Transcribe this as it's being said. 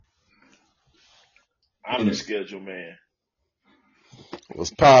I'm the schedule man.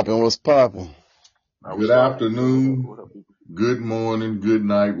 What's popping? What's popping? Good afternoon, good morning, good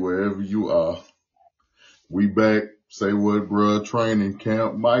night, wherever you are. We back. Say what, bruh? Training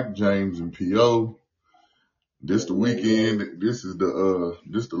camp. Mike, James, and P.O. This the weekend. This is the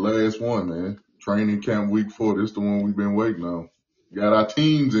last one, man. Training camp week 4. This the one we've been waiting on. Got our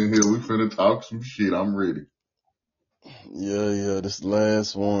teams in here. We finna talk some shit. I'm ready. Yeah. This the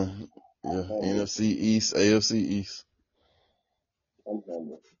last one. Yeah. NFC East, AFC East.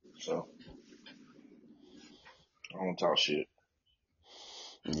 So I don't talk shit.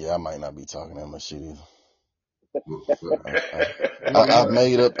 Yeah, I might not be talking that much shit either. I've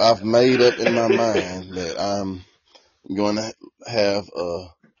made up in my mind that I'm going to have a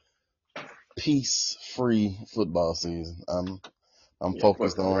peace-free football season. I'm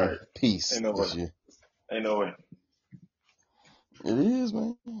focused on peace this year. Ain't no way. It is,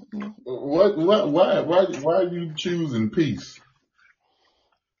 man. Why are you choosing peace?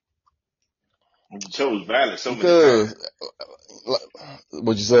 You chose violence so many times.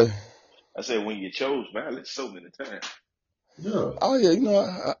 What'd you say? I said when you chose violence so many times. Yeah. Oh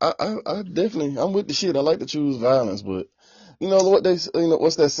yeah, I definitely, I'm with the shit. I like to choose violence, but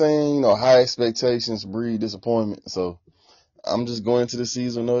what's that saying? High expectations breed disappointment. So I'm just going into the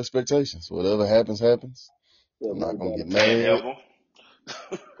season with no expectations. Whatever happens, happens. I'm not gonna get mad.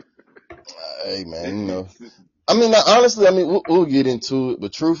 Hey man, honestly, we'll get into it,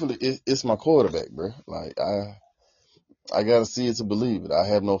 but truthfully, it's my quarterback, bro. Like I gotta see it to believe it. I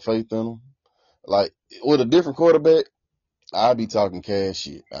have no faith in him. Like with a different quarterback, I'd be talking cash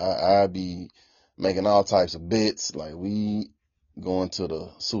shit. I'd be making all types of bets. Like we going to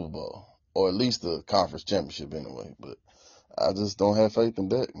the Super Bowl or at least the conference championship anyway. But I just don't have faith in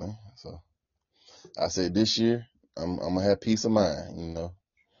Dak, man. So I said this year I'm gonna have peace of mind.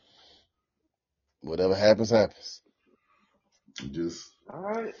 Whatever happens, happens. Just all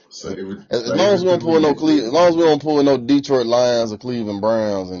right. As long as we don't pull no Detroit Lions or Cleveland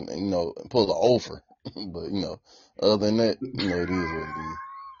Browns and pull an offer. But other than that, it is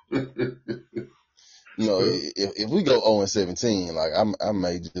what it is. If we go 0-17, like I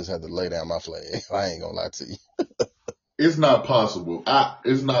may just have to lay down my flag. I ain't gonna lie to you. It's not possible.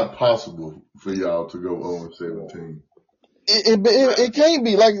 It's not possible for y'all to go 0-17. It can't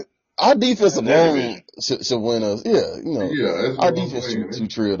be. Like our defense alone should win us. Yeah, our defense too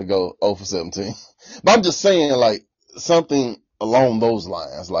trill to go 0-17. But I'm just saying, like something along those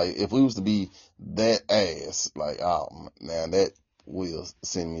lines. Like if we was to be that ass, like oh man, that will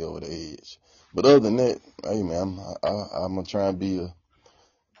send me over the edge. But other than that, hey man, I'm gonna try and be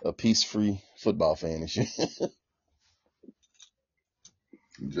a peace-free football fan this year.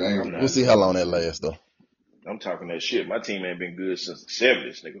 We'll see how long that lasts, though. I'm talking that shit. My team ain't been good since the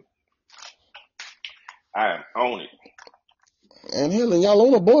 70s, nigga. I own it. And hell, and y'all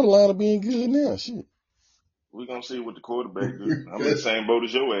on the borderline of being good now, shit. We gonna see what the quarterback do. I'm in the same boat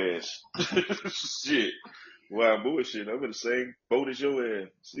as your ass. Shit. Wow, bullshit. I'm in the same boat as your ass.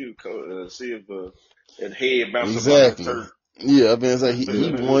 See if that head bounces off the turf. Yeah, I've been saying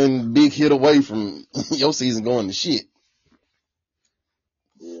he one big hit away from your season going to shit.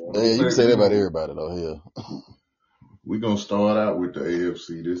 Yeah, you can say that about everybody though. Hell, we gonna start out with the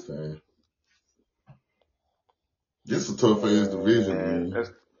AFC this time. This is a tough ass division, man.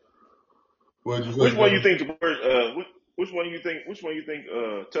 Which one you think the worst? Which one you think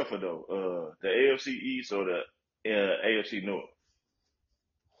tougher though? The AFC East or the AFC North?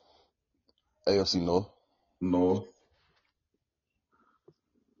 AFC North. North.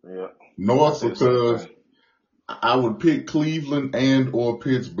 Yeah. North because I would pick Cleveland and or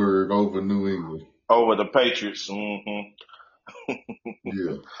Pittsburgh over New England. Over the Patriots. Mm-hmm.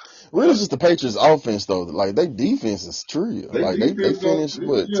 Yeah. Really, just the Patriots' offense though. Like they defense is true. Like they finished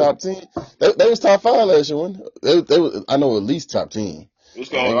top 10. They was top 5 last year. They was, I know, at least top 10.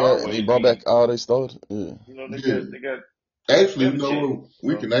 They brought back all they started. Yeah. They got. Actually,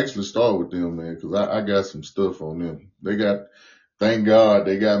 we can actually start with them, man, because I got some stuff on them. Thank God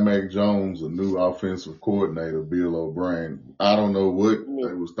they got Mac Jones, a new offensive coordinator, Bill O'Brien. I don't know what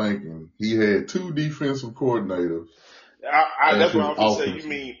they was thinking. He had 2 defensive coordinators. That's what I was going to say. You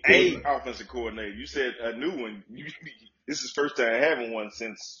mean offensive coordinator. You said a new one. This is first time having one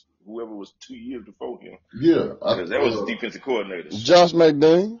since whoever was 2 years before him. Yeah. Because that was defensive coordinator. Josh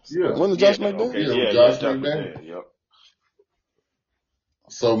McDaniels. Yeah. Wasn't it Josh McDaniels? Okay. Josh McDaniels. Yep.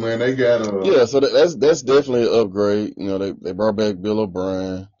 So, man, they got so that's definitely an upgrade. They brought back Bill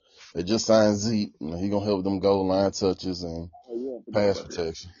O'Brien. They just signed Zeke. He gonna help them goal line touches and pass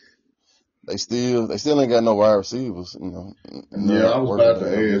protection. they still ain't got no wide receivers, you know. Yeah, I was Working about for to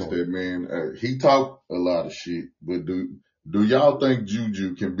them ask anyway. that, man. He talked a lot of shit, but do y'all think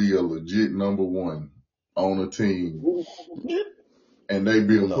Juju can be a legit number one on a team and they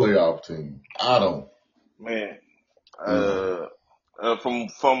be a No, playoff team? I don't. Man, no.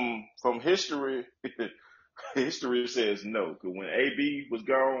 from history, history says no. Because when AB was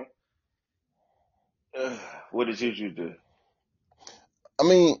gone, what did Juju do? I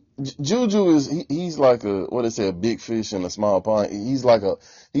mean, Juju he's like a big fish in a small pond. He's like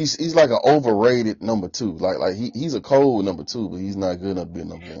an overrated number two. Like he's a cold number two, but he's not good enough to be a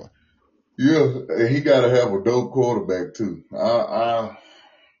number one. Yeah, and he got to have a dope quarterback too.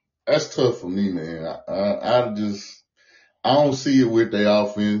 That's tough for me, man. I don't see it with their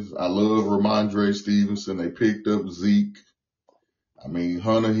offense. I love Ramondre Stevenson. They picked up Zeke. I mean,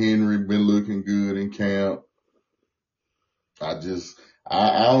 Hunter Henry been looking good in camp.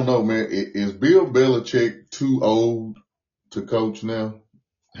 I don't know, man. Is Bill Belichick too old to coach now?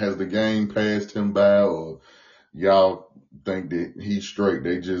 Has the game passed him by, or y'all think that he's straight?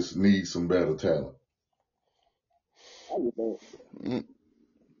 They just need some better talent. Mm,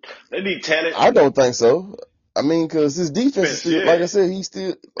 They need talent I and don't think so. I mean, cause his defense is defense. still, like Yeah, I said, he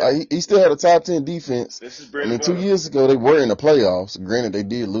still had a top 10 defense. this is I bread and mean, 2 butter. years ago they were in the playoffs. Granted, they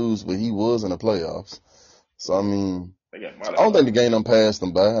did lose, but he was in the playoffs. So I mean, They got I don't think the mollywopped. game done passed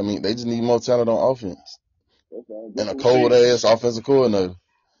them by. I mean, they just need more talent on offense Get and a some cold ass receivers. offensive coordinator.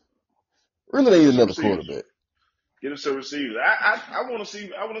 Really, they Get need us some another receivers. quarterback. Get us some receivers. I want to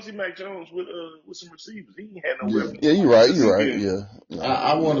see. I want to see Mac Jones with some receivers. He ain't had no Yeah, weapons Yeah, you're right. since You're he right. been Yeah, no,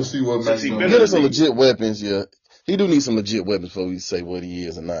 I want to yeah. see what since Mac he been Jones in Get the us some can league. legit weapons. Yeah, he do need some legit weapons before we say what he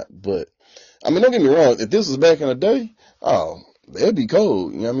is or not. But I mean, don't get me wrong. If this was back in the day, oh, they'd be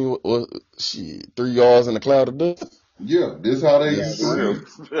cold. You know what I mean? Shit, 3 yards in the cloud of dust. do. Yeah, this how they Yeah, used to for real.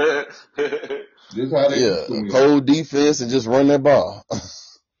 win. This how they Yeah, used to a win. cold defense and just run that ball.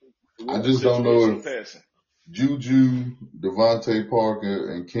 I Yeah, just don't know situational if passing. Juju, Devontae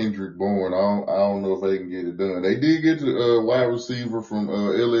Parker, and Kendrick Bourne. I don't know if they can get it done. They did get the wide receiver from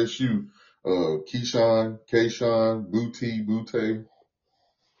LSU, Keyshawn, Butte.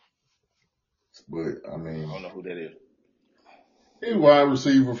 But I I mean, don't know who that is. he's a wide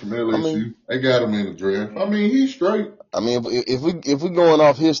receiver from I mean, LSU. They got him in the draft. I Mm, mean, he's straight. if we going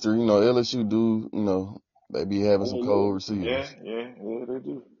off history, you know, LSU do, you know, they be having some cold yeah, receivers. yeah, they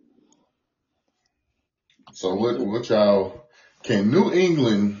do. So what y'all can New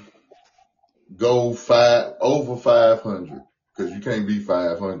England go over 500? Because you can't be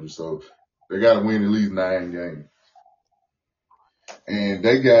 500, so they got to win at least 9 games. And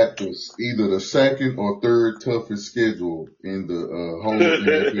they got either the second or third toughest schedule in the whole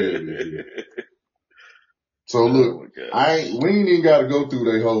NFL this year. So Oh look, my gosh. we ain't even got to go through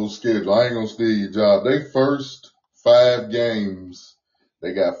their whole schedule. I ain't gonna steal your job. They first 5 games,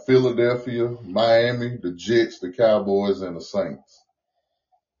 they got Philadelphia, Miami, the Jets, the Cowboys, and the Saints.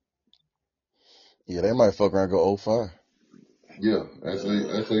 Yeah, they might fuck around and go 0-5. Yeah, that's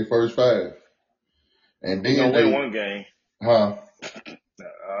their first 5. And They then gonna win one game. huh?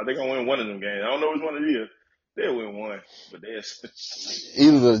 They gonna win one of them games. I don't know which one it is. They'll win one, but they're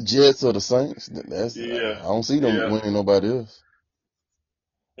Either the Jets or the Saints. yeah, I don't see them yeah, winning nobody else.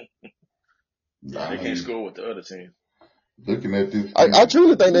 yeah. I They can't mean, score with the other team. looking at this I schedule,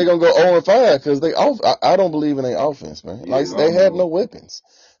 truly think they're gonna go 0-5 because I don't believe in their offense, man. yeah, Like I they don't have know. no weapons.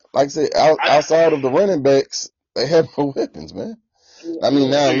 Like I said, I outside of the running backs, they have no weapons, man. I mean,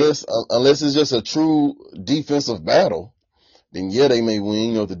 yeah. now See, unless it's just a true defensive battle, then yeah, they may win.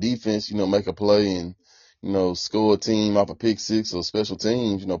 You know, if the defense, you know, make a play and you know score a team off a pick six or special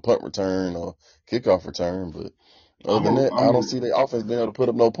teams, you know, punt return or kickoff return. But other I'm than a, that, I I'm don't a, see their offense being able to put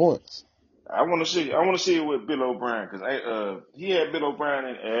up no points. I want to see. I want to see it with Bill O'Brien because he had Bill O'Brien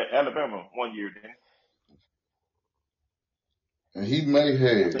in Alabama one year. Then and he may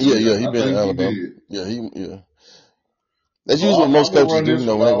I have, think he Yeah, was yeah, yeah, in. he I been in think he Alabama. did. Yeah. That's So usually what most I'm gonna coaches run do. You this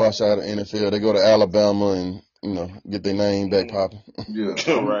know, one when they off. wash out of NFL, they go to Alabama and you know get their name back Mm. popping. Yeah,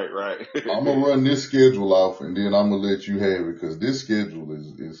 Right. I'm gonna run this schedule off, and then I'm gonna let you have it because this schedule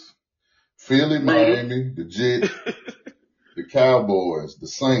is Philly, Brutal. Miami, the Jets, the Cowboys, the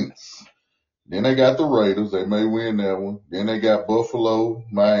Saints. Then they got the Raiders. They may win that one. Then they got Buffalo,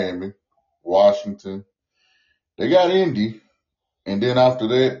 Miami, Washington. They got Indy. And then after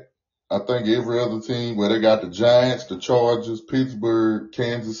that, I think every other team where they got the Giants, the Chargers, Pittsburgh,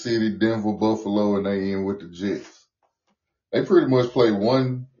 Kansas City, Denver, Buffalo, and they end with the Jets. They pretty much play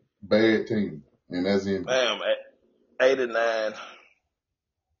one bad team, and that's Indy. Damn, 89.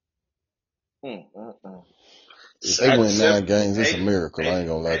 Mm. If they win Seven, 9 games, it's a eight, miracle. I ain't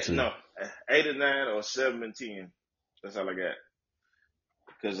gonna lie eight, to you. no, 8-9 or 7-10. That's all I got.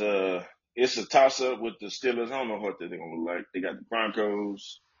 Because it's a toss up with the Steelers. I don't know what they're gonna look like. They got the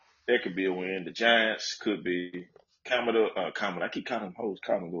Broncos. That could be a win. The Giants could be Commodore. I keep calling them hoes.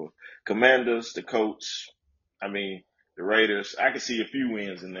 Commodore. Commanders. The Colts. I mean the Raiders. I can see a few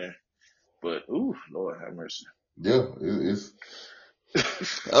wins in there. But ooh, Lord have mercy. Yeah, it's.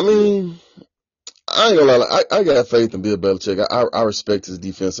 I mean, I ain't gonna lie. I got faith in Bill Belichick. I respect his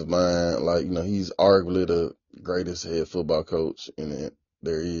defensive mind. Like, he's arguably the greatest head football coach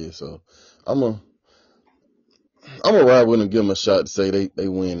there is. So I'm gonna ride with him, give him a shot to say they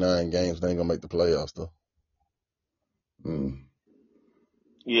win 9 games. They ain't gonna make the playoffs though.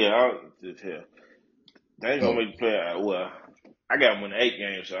 Yeah, they ain't gonna make the playoffs. Well, I got them winning 8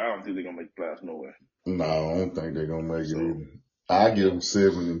 games, so I don't think they're gonna make the playoffs nowhere. No, I don't think they're gonna make it either. I give them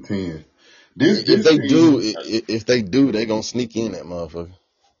 7-10. If they do, they gonna sneak in that motherfucker.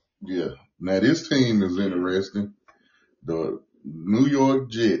 Yeah. Now this team is interesting. The New York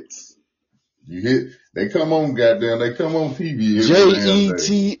Jets. They come on TV.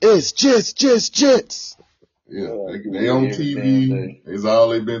 Jets. Yeah, they on TV. It's all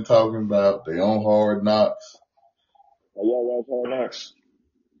they've been talking about. They on Hard Knocks. Oh, y'all watch Hard Knocks?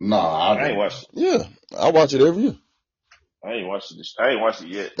 Nah, I ain't watched it. Yeah, I watch it every year. I ain't watched it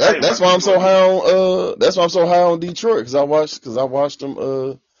yet. That's why I'm so high on. That's why I'm so high on Detroit because I watched them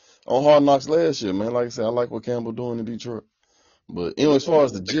on Hard Knocks last year, man. Like I said, I like what Campbell doing in Detroit. But as far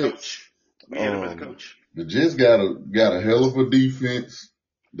as the Jets, the Jets got a hell of a defense.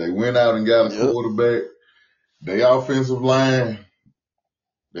 They went out and got a quarterback. They offensive line.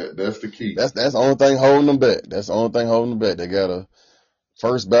 That's the key. That's the only thing holding them back. They got a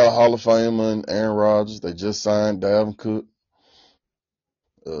first ballot Hall of Famer in Aaron Rodgers. They just signed Dalvin Cook.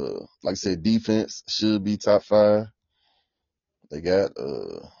 Like I said, defense should be top 5. They got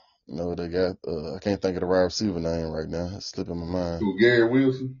I can't think of the wide receiver name right now. It's slipping my mind. Who, Garrett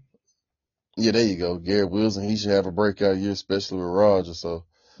Wilson? Yeah, there you go. Garrett Wilson. He should have a breakout year, especially with Rodgers. So,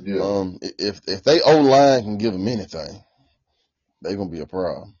 yeah. If they O-line can give them anything, they're gonna be a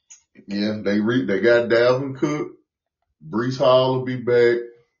problem. Yeah, they got Dalvin Cook. Breece Hall will be back.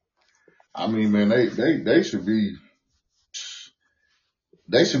 I mean, man, they should be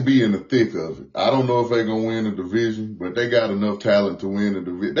in the thick of it. I don't know if they're gonna win the division, but they got enough talent to win the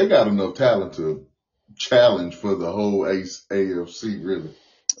division. They got enough talent to challenge for the whole AFC, really.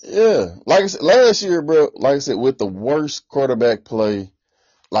 Yeah, like I said, last year, bro. Like I said, with the worst quarterback play,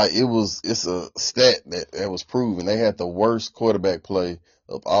 like it's a stat that was proven. They had the worst quarterback play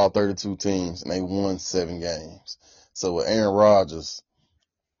of all 32 teams, and they won 7 games. So with Aaron Rodgers,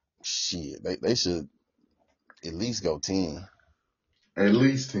 shit, they should at least go 10. At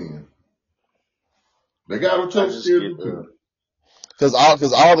least 10. They got a tough schedule too. Cause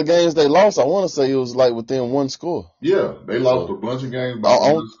all the games they lost, I want to say it was like within 1 score. Yeah, they lost a bunch of games by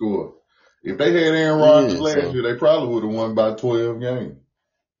 1 score. If they had Aaron Rodgers last year, they probably would have won by 12 games.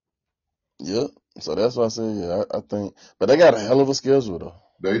 Yep. So that's why I said, I think, but they got a hell of a schedule though.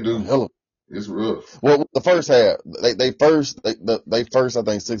 They do. It's rough. Well, the first half, they first, I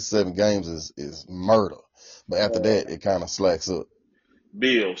think 6 or 7 games is murder, but after that, it kind of slacks up.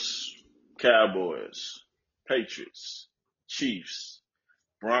 Bills, Cowboys, Patriots, Chiefs,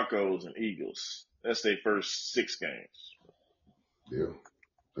 Broncos, and Eagles. That's their first 6 games. Yeah,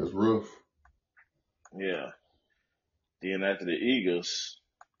 that's rough. Yeah. Then after the Eagles,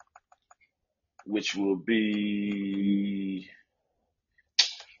 which will be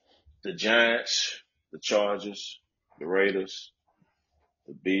the Giants, the Chargers, the Raiders,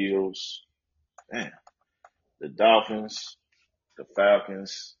 the Bills, the Dolphins, the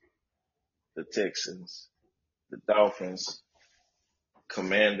Falcons, the Texans, the Dolphins,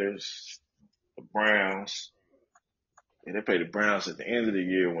 Commanders, the Browns. And they play the Browns at the end of the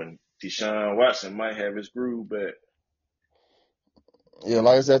year when Deshaun Watson might have his groove back. Yeah,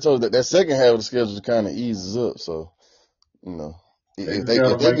 like I said, I told you that second half of the schedule kind of eases up. So, if they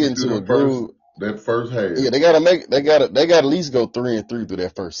get into a groove, that first half, yeah, they gotta at least go 3-3 through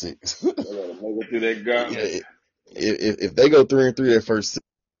that first 6. They gotta make it through that gauntlet. If they go 3-3 that first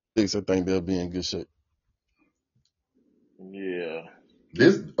 6, I think they'll be in good shape. Yeah.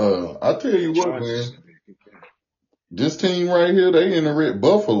 I tell you what, man. This team right here, they in the red.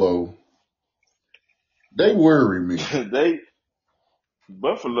 Buffalo. They worry me.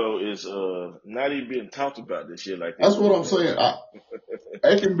 Buffalo is not even being talked about this year like that. That's what I'm saying.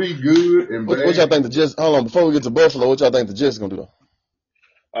 They can be good and bad. What y'all think the Jets? Hold on, before we get to Buffalo, what y'all think the Jets gonna do?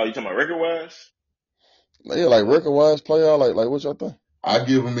 Oh, you talking about record wise? Yeah, like record wise, playoff. Like what y'all think? I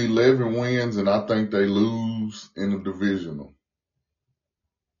give them 11 wins, and I think they lose in the divisional.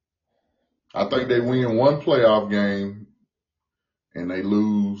 I think they win one playoff game and they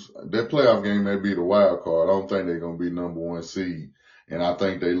lose. That playoff game may be the wild card. I don't think they're going to be number 1 seed. And I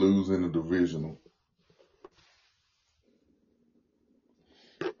think they lose in the divisional.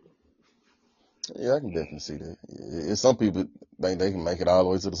 Yeah, I can definitely see that. Some people think they can make it all the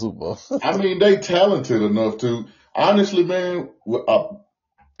way to the Super Bowl. I mean, they talented enough to. Honestly, man,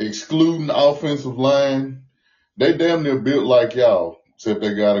 excluding the offensive line, they damn near built like y'all, except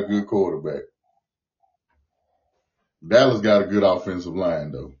they got a good quarterback. Dallas got a good offensive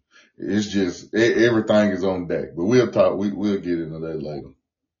line, though. It's just everything is on deck. But we'll talk. We'll get into that later.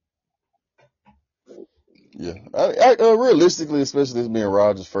 Yeah, realistically, especially this being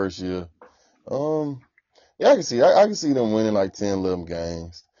Rodgers' first year, yeah, I can see. I can see them winning like 10, 11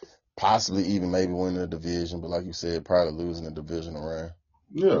 games, possibly even maybe winning the division. But like you said, probably losing the division round.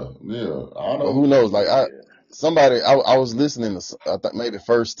 Yeah. But who knows? Like I was listening to, I think maybe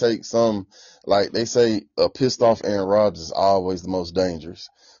First Take, some like they say a pissed off Aaron Rodgers is always the most dangerous.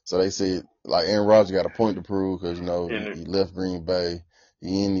 So they said like Aaron Rodgers got a point to prove because he left Green Bay,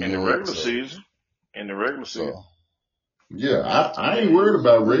 he in New York. In the regular season. Yeah, I ain't worried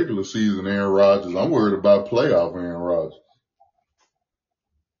about regular season Aaron Rodgers. I'm worried about playoff Aaron Rodgers.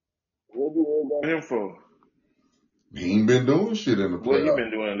 What you worried about him for? He ain't been doing shit in the playoffs. What you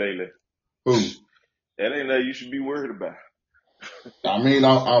been doing lately? Who? That ain't nothing you should be worried about. I mean,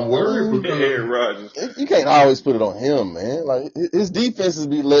 I'm worried because Aaron Rodgers. You can't always put it on him, man. Like his defenses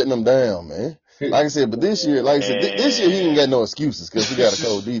be letting him down, man. Like I said, but this year, this year he ain't got no excuses because he got a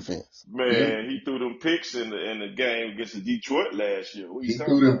cold defense. Man, he threw them picks in the game against the Detroit last year. He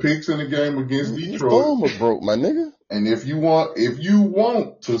threw them picks in the game against Detroit. His thumb was broke, my nigga. And if you want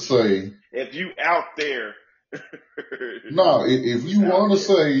to say, if you out there, no, if you want to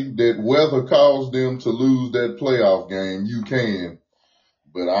say that weather caused them to lose that playoff game, you can.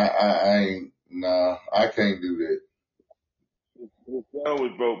 But I ain't. Nah, I can't do that. His thumb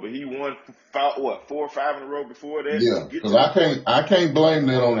was broke, but he won 4 or 5 in a row before that. Yeah, because I can't blame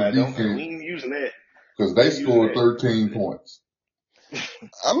that on the defense. We ain't using that because they scored 13 points.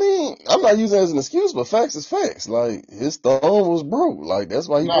 I mean, I'm not using it as an excuse, but facts is facts. Like his thumb was broke. Like that's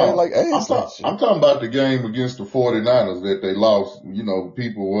why he played like ass. I'm talking about the game against the 49ers that they lost. You know,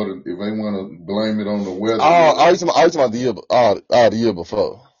 people if they want to blame it on the weather. You talking about the year? The year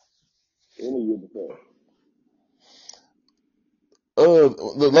before. Any year before.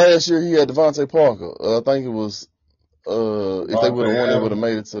 The last year he had Devontae Parker. I think it was. If they would have won, they would have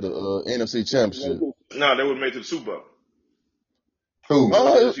made it to the NFC Championship. No, they would have made it to the Super Bowl. Who?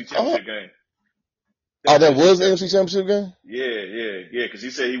 NFC Championship game. That was the NFC Championship game. Yeah. Because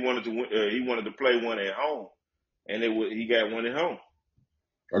he said he wanted to win, he wanted to play one at home, and he got one at home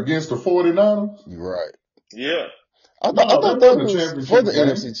against the 49ers. You're right. Yeah. I thought that was for the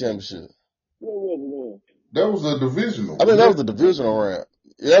NFC Championship. That was a divisional. I think that was the divisional round.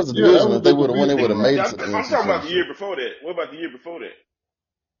 Yeah, that was the divisional. If they would have won, they would have made it to the NFC I'm talking about the year before that. What about the year before that?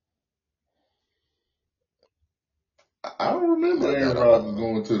 I don't remember Aaron Rodgers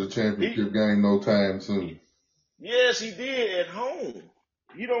going to the championship game no time soon. Yes, he did at home.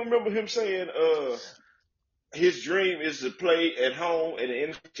 You don't remember him saying his dream is to play at home in the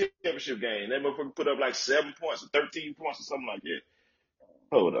NFC Championship game. That motherfucker put up like 7 points or 13 points or something like that.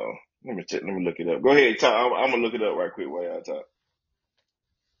 Hold on. Let me look it up. Go ahead, talk. I'm gonna look it up right quick while y'all talk.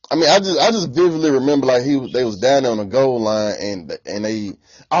 I mean, I just vividly remember like they was down there on the goal line and they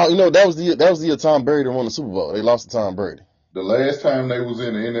that was the year Tom Brady won the Super Bowl. They lost to Tom Brady. The last time they was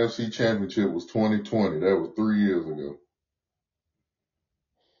in the NFC Championship was 2020. That was 3 years ago.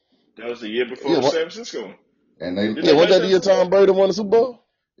 That was the year before San Francisco. And wasn't that the year Tom Brady won the Super Bowl?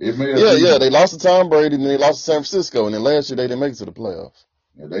 It may have they lost to Tom Brady and then they lost to San Francisco and then last year they didn't make it to the playoffs.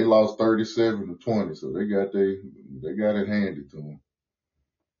 Yeah, they lost 37-20, so they got it handed to them.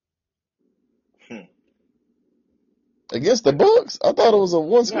 Against the Bucks? I thought it was a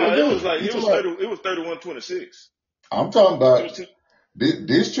one-score game. It was 31-26. I'm talking about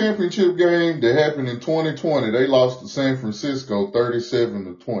this championship game that happened in 2020. They lost to San Francisco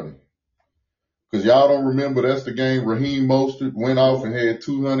 37-20. Because y'all don't remember that's the game Raheem Mostert went off and had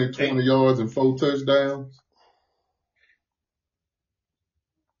 220 yards and 4 touchdowns.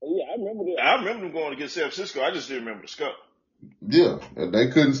 Yeah, I remember that. I remember them going against San Francisco. I just didn't remember the score. Yeah, and they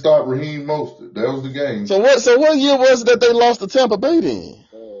couldn't stop Raheem Mostert. That was the game. So what year was it that they lost to Tampa Bay then?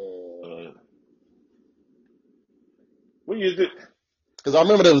 What year did? Because I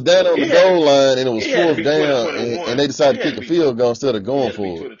remember they was down on the goal line and it was 4th down and they decided to kick a field goal instead of going for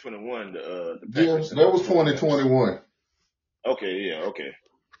it. 2021. That was 2021. Okay, yeah, okay.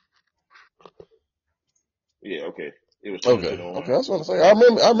 Yeah, okay. It was Okay, 2021. that's what I'm saying. I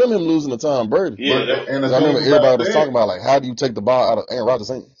remember him losing to Tom Brady. Yeah, and I remember everybody was talking about, like, how do you take the ball out of Aaron Rodgers'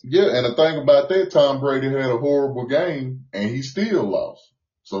 hands? Yeah, and the thing about that, Tom Brady had a horrible game, and he still lost.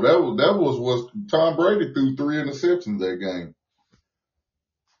 So that was Tom Brady threw 3 interceptions that game.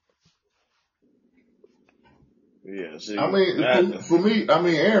 Yeah, see, I mean, for me, I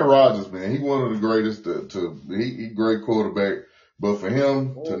mean, Aaron Rodgers, man, he one of the greatest he great quarterback. But for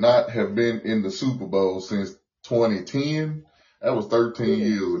him to not have been in the Super Bowl since 2010, that was 13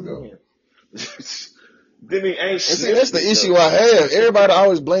 years ago. Then he ain't. And see, that's the issue I have. Everybody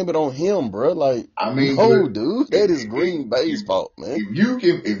always blame it on him, bro. Like, I mean, no, dude, that is Green Bay's fault, man.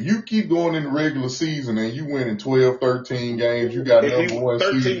 If you keep going in the regular season and you win in 12, 13 games, you got number one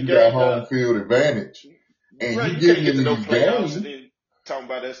seed, you got home field advantage. And right, you can't get to in no these playoffs games. And then talking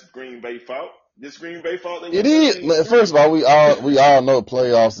about that's Green Bay fault. This Green Bay fault. It is. Man, first of all, we all know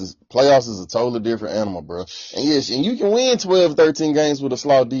playoffs is a totally different animal, bro. And yes, and you can win 12, 13 games with a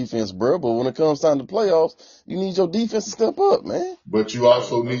slow defense, bro. But when it comes time to playoffs, you need your defense to step up, man. But you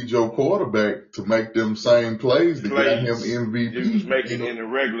also need your quarterback to make them same plays to get him MVP. He was making in the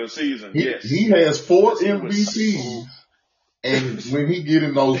regular season. He has 4 MVPs. And when he get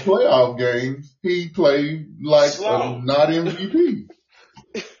in those playoff games, he played like not MVP.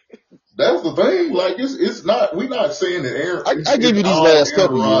 That's the thing. Like it's not. We're not saying that Aaron. I give you these last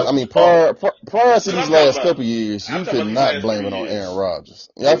couple years. I mean, prior to these last couple years, you could not blame it on Aaron Rodgers.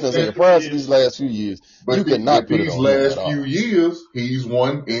 Yeah, I feel like prior to these last few years, you could not put it on him at all. These last few years, he's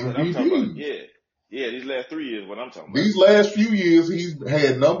won MVP. Yeah, these last 3 years, what I'm talking about. These last few years, he's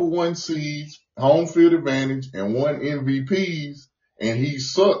had number one seeds, home field advantage, and won MVPs, and he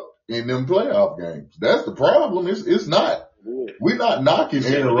sucked in them playoff games. That's the problem. It's not. We're not knocking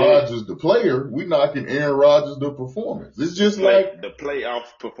Aaron Rodgers the player. We're knocking Aaron Rodgers the performance. It's just like the playoff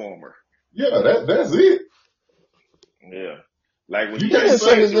performer. Yeah, that's it. Yeah, like when you can't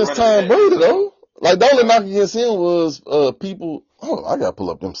say it's just Tom Brady though. Like the only knock against him was people. Oh, I gotta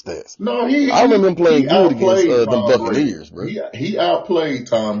pull up them stats. No, I remember him playing good against them Buccaneers, bro. He outplayed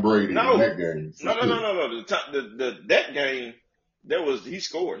Tom Brady in that game. No. That game, he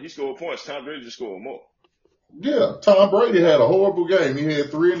scored. He scored points. Tom Brady just scored more. Yeah, Tom Brady had a horrible game. He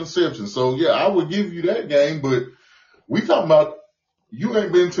had 3 interceptions. So yeah, I would give you that game. But we talking about you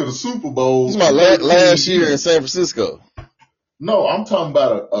ain't been to the Super Bowl. This is my last year in San Francisco. No, I'm talking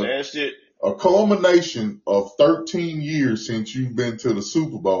about last year. A culmination of 13 years since you've been to the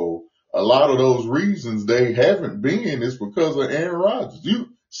Super Bowl. A lot of those reasons they haven't been is because of Aaron Rodgers.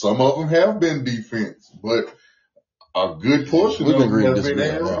 Some of them have been defense, but a good portion of them have been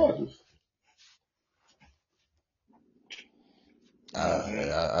Aaron Rodgers.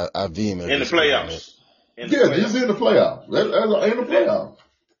 I vehemently in the playoffs. Just in the playoffs. In the playoffs.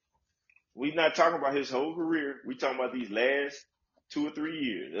 We're not talking about his whole career. We talking about these last 2 or 3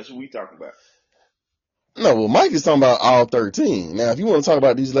 years. That's what we talking about. No, well, Mike is talking about all 13. Now, if you want to talk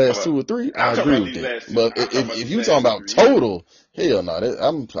about these last 2 or 3, I agree with that. But if you talking about total, hell no,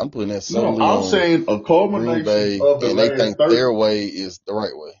 I'm putting that solely on saying a culmination Green Bay, and they think their way is the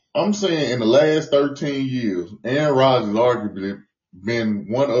right way. I'm saying in the last 13 years, Aaron Rodgers arguably been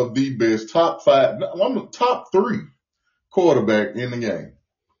one of the best top 3 quarterback in the game.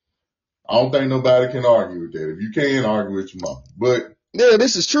 I don't think nobody can argue with that. If you can, argue with your mom. But yeah,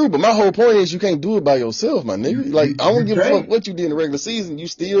 this is true. But my whole point is you can't do it by yourself, my nigga. Like I don't give a fuck what you did in the regular season. You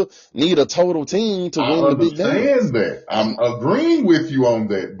still need a total team to win the big game. I understand that. I'm agreeing with you on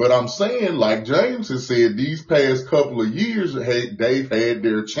that. But I'm saying, like James has said, these past couple of years, they've had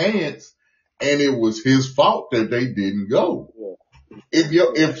their chance, and it was his fault that they didn't go. If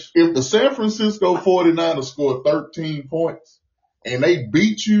the San Francisco 49ers scored 13 points and they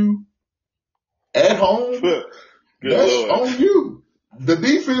beat you at home, that's on you. The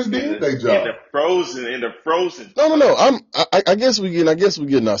defense did their job. In the frozen. No. I guess we're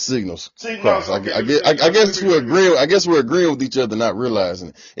getting our signals crossed. I guess we're agreeing with each other, not realizing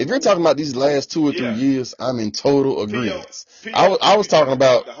it. If you're talking about these last 2 or 3 years, I'm in total agreement. I was talking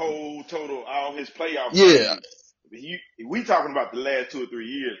about the whole total, all his playoff. Yeah. We talking about the last 2 or 3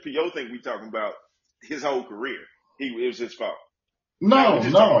 years. P.O. think we talking about his whole career. It was his fault. No.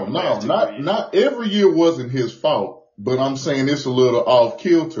 Not every year wasn't his fault, but I'm saying it's a little off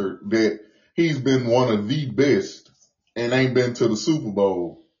kilter that he's been one of the best and ain't been to the Super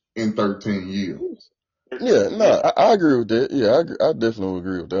Bowl in 13 years. Yeah, no, I agree with that. Yeah, I definitely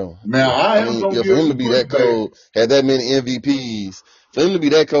agree with that one. Now, I mean, for him to be that cold, had that many MVPs,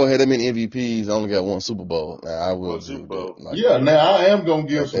 only got 1 Super Bowl. Now, I will agree with that. Like, now I am going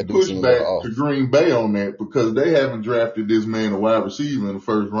to give some pushback to Green Bay on that because they haven't drafted this man a wide receiver in the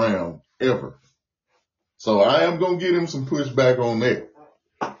first round ever. So I am going to get him some pushback on that.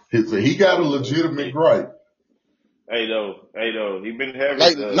 He got a legitimate gripe. Hey, though, he been having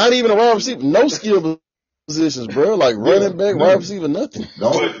like not even a wide receiver, no skill positions, bro. Like running back, wide receiver, nothing.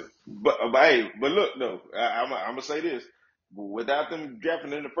 But look though, I'm gonna say this: without them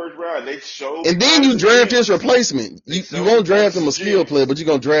drafting in the first round, they showed. And then you draft his replacement. You won't draft him a skill player, but you're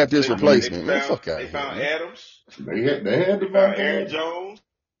gonna draft his replacement. Man, fuck out of here. They found Adams. They found Aaron Jones.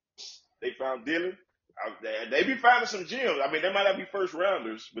 They found Dylan. They be finding some gems. I mean, they might not be first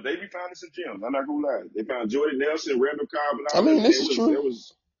rounders, but they be finding some gems. I'm not gonna lie. They found Jordy Nelson, Randall Cobb, and all this is true. There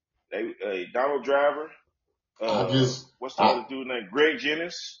was Donald Driver. What's the other dude named? Greg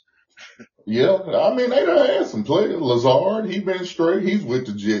Jennings. Yeah, I mean, they done had some players. Lazard, he been straight. He's with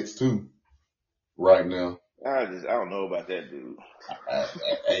the Jets too, right now. I don't know about that dude.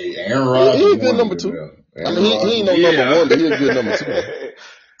 Hey, Aaron Rodgers. He a good number 2. I mean, he ain't no number 1, but he a good number 2.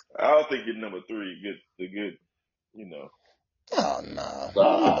 I don't think he's number 3. Good, you know. Oh,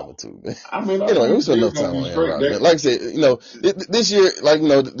 nah. Number 2, man. I mean, anyway, we spent enough time on Aaron Rodgers. Like I said, this year,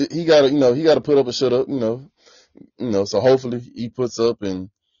 he got to put up or shut up, so hopefully he puts up and,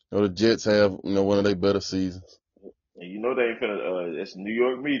 the Jets have, one of their better seasons. And they ain't finna, it's New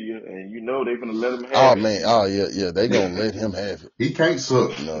York media, and they finna let him have it. Oh, man. Oh, yeah. They gonna let him have it. He can't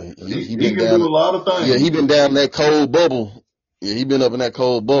suck. He can do a lot of things. Yeah, he been down that cold bubble. Yeah, he been up in that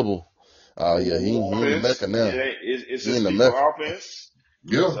cold bubble. Oh, yeah, he in the Mecca now. It's just people offense.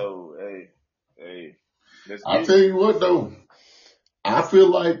 Yeah. So, hey. I'll tell you what, though. I feel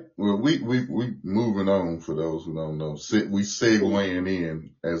like, we moving on for those who don't know. We segueing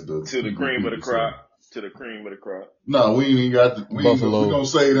in as to the cream of the crop. To the cream of the crop. No, we ain't even got the, we gonna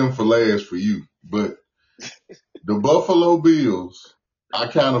save them for last for you. But the Buffalo Bills, I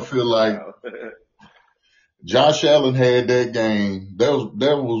kind of feel like Josh Allen had that game. That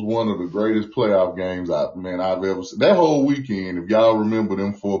was one of the greatest playoff games I've ever seen. That whole weekend, if y'all remember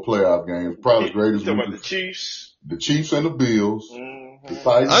them 4 playoff games, probably the greatest. You talking about the Chiefs? The Chiefs and the Bills. Mm-hmm.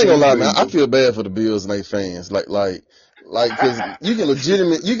 I ain't gonna lie, man. I feel bad for the Bills and their fans. Like, cause you can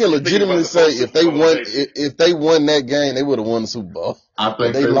legitimately say if they won that game, they would have won the Super Bowl. I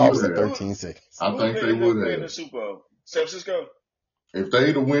think they lost in 13 seconds. I think they would have. The Super Bowl. San Francisco. If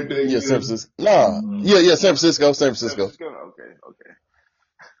they'd have went there, San Francisco. Nah, yeah, San Francisco. Okay.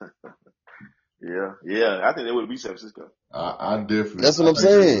 Yeah. I think they would be San Francisco. I definitely. That's what I'm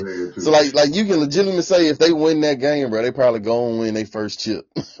saying. So like you can legitimately say if they win that game, bro, they probably go and win their first chip.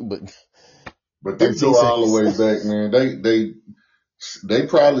 But they go all the way back, man. They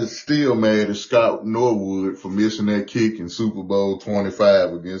probably still mad at Scott Norwood for missing that kick in Super Bowl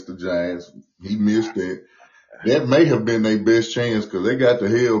 25 against the Giants. He missed that. That may have been their best chance because they got the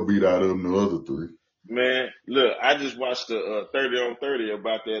hell beat out of them the other 3. Man, look, I just watched the 30 on 30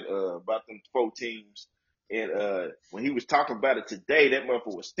 about them 4 teams, and when he was talking about it today, that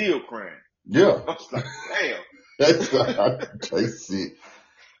motherfucker was still crying. Yeah, I was like, damn. That's it.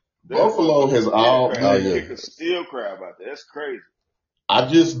 Buffalo has all. Still cry about that. That's crazy. I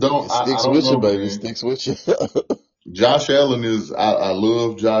just don't. Sticks with you, baby. Sticks with you. Josh Allen is. I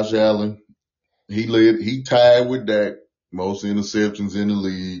love Josh Allen. He tied with Dak most interceptions in the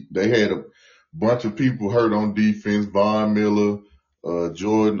league. They had a bunch of people hurt on defense. Von Miller,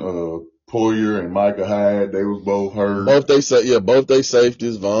 Jordan, Poyer, and Micah Hyde. They was both hurt. Both they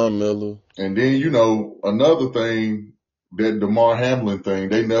safeties. Von Miller. And then another thing. That DeMar Hamlin thing,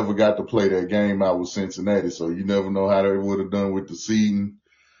 they never got to play that game out with Cincinnati, so you never know how they would have done with the seeding.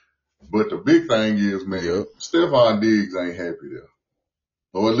 But the big thing is, man, Stephon Diggs ain't happy there.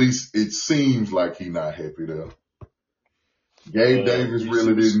 Or at least it seems like he not happy there. Gabe Davis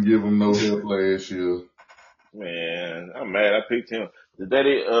really didn't give him no help last year. Man, I'm mad. I picked him.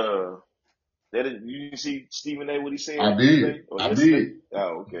 You didn't see Stephen A. what he said? I did.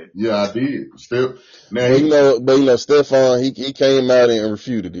 Oh, okay. Yeah, I did. But Stephon, he came out and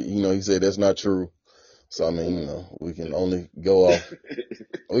refuted it. He said that's not true. So I mean, we can only go off.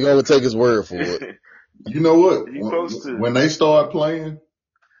 We can only take his word for it. You know what? When they start playing,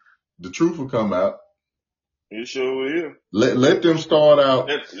 the truth will come out. You sure will. Let them start out.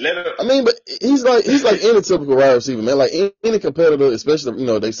 I mean, but he's like any typical wide receiver, man. Like any competitor,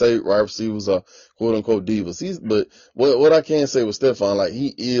 especially, they say wide receivers are quote unquote divas. But what I can say with Stephon, like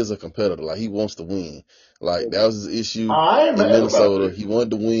he is a competitor. Like he wants to win. Like that was his issue in Minnesota. He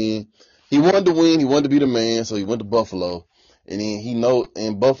wanted to win. He wanted to be the man. So he went to Buffalo. And then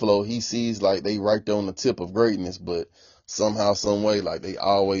in Buffalo, he sees like they right there on the tip of greatness, but somehow, some way, like they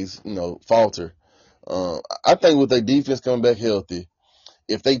always, falter. I think with their defense coming back healthy,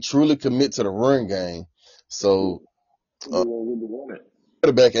 if they truly commit to the run game, so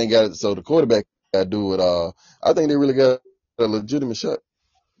quarterback ain't got it. So the quarterback got to do with I think they really got a legitimate shot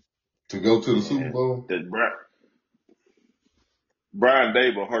to go to the Super Bowl. That Brian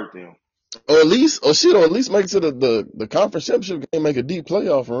Dable hurt them. Or at least make it to the conference championship game, make a deep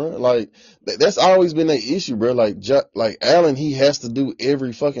playoff run. Like that's always been their issue, bro. Like Allen, he has to do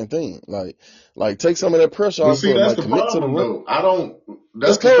every fucking thing. Like take some of that pressure off See, of him. that's Like the commit problem, to the run. though.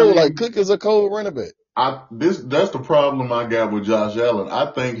 That's cold. Like Cook is a cold running back. That's the problem I got with Josh Allen.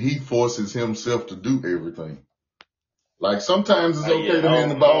 I think he forces himself to do everything. Like sometimes it's okay to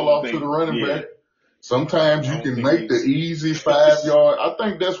hand the ball off to the running back. Sometimes you can make the easy 5 yard. I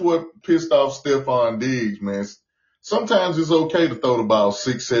think that's what pissed off Stephon Diggs, man. Sometimes it's okay to throw the ball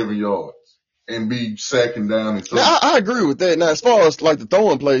 6-7 yards and be sacking down and Now, I agree with that. Now, as far as like the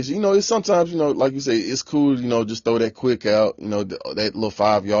throwing plays, it's sometimes, like you say, it's cool, just throw that quick out, that little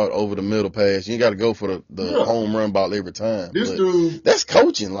 5 yard over the middle pass. You ain't got to go for the home run ball every time. This dude, that's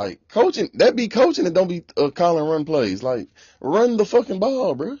coaching. Like coaching, that be coaching and don't be calling run plays. Like run the fucking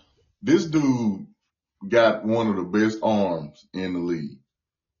ball, bro. This dude got one of the best arms in the league.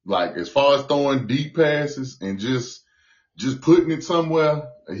 Like as far as throwing deep passes and just putting it somewhere,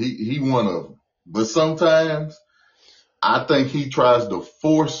 he one of them. But sometimes I think he tries to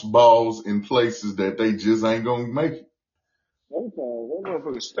force balls in places that they just ain't gonna make it. Sometimes that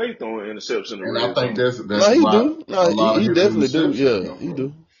motherfucker stay throwing interceptions in the red zone. And I think that's he do. He definitely do. Yeah, he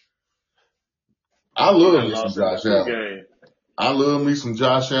do. I love me some Josh Allen. I love me some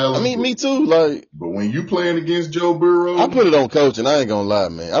Josh Allen. I mean, me too. Like, but when you playing against Joe Burrow, I put it on coaching. I ain't gonna lie,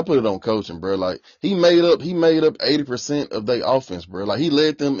 man. I put it on coaching, bro. Like, he made up 80% of their offense, bro. Like, he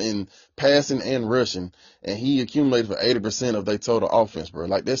led them in passing and rushing, and he accumulated for 80% of their total offense, bro.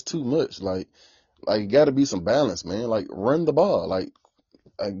 Like, that's too much. Like, got to be some balance, man. Like, run the ball. Like,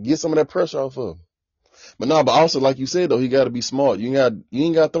 get some of that pressure off of him. But also, like you said, though, he got to be smart. You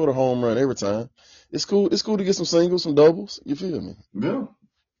ain't got to throw the home run every time. It's cool to get some singles, some doubles. You feel me? Yeah.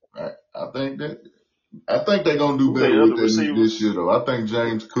 I think they're gonna do better with this year, though. I think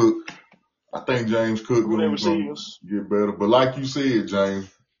James Cook gonna get better. But like you said, James,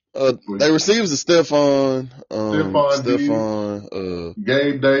 they receivers are Stephon,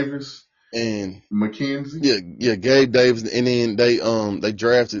 Gabe Davis, and McKenzie. Yeah, Gabe Davis, and then they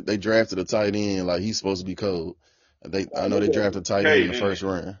drafted a tight end. Like, he's supposed to be cold. I know they drafted a tight end in the first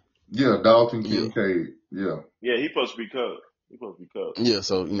round. Yeah, Dalton Kincaid. Yeah, he's supposed to be cold. Yeah,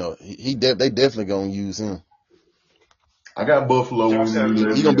 so they definitely gonna use him. I got Buffalo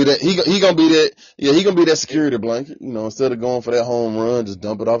winning. He gonna be that. He gonna be that. Yeah, he gonna be that security blanket. Instead of going for that home run, just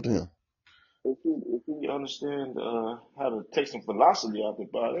dump it off to him. If you understand how to take some velocity out the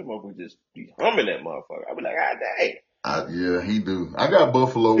ball, that motherfucker just be humming that motherfucker. I be like, dang. Yeah, he do. I got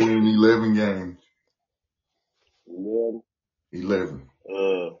Buffalo winning 11 games. 11.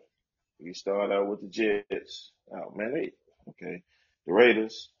 We start out with the Jets. Oh man, okay. The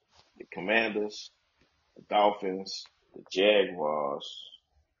Raiders, the Commanders, the Dolphins, the Jaguars,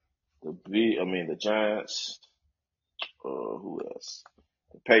 the Giants. Who else?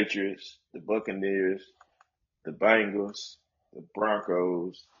 The Patriots, the Buccaneers, the Bengals, the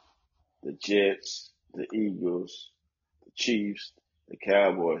Broncos, the Jets, the Eagles, the Chiefs, the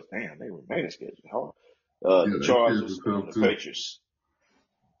Cowboys. Damn, they remain scheduled hard. The Chargers, and the Patriots.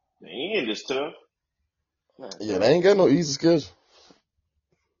 The end is tough. Yeah, they ain't got no easy schedule.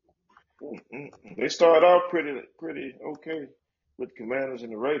 They started off pretty okay with the Commanders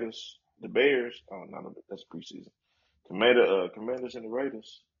and the Raiders. The Bears. Oh no, that's preseason. Commanders and the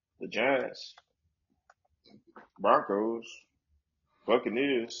Raiders. The Giants. Broncos.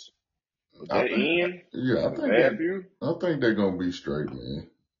 Buccaneers. I think they're gonna be straight, man.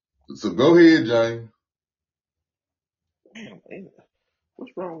 So go ahead, James. Damn,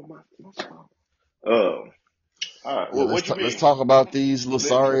 what's wrong with my song? All right. Well, what you mean? Let's talk about these little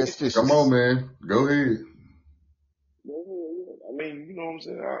sorry ass fishes. Come on, man. Go ahead. I mean, you know what I'm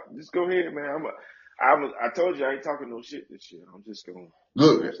saying? Just go ahead, man. I told you I ain't talking no shit this year. I'm just gonna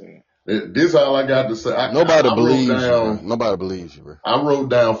look. This is all I got to say. Nobody believes you, bro. I wrote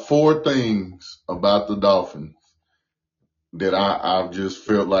down 4 things about the Dolphins that I've just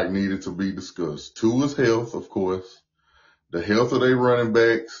felt like needed to be discussed. 2 is health, of course. The health of their running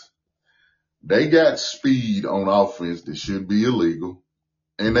backs. They got speed on offense that should be illegal.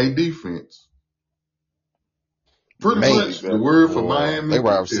 And they defense. Pretty much the word for Miami. They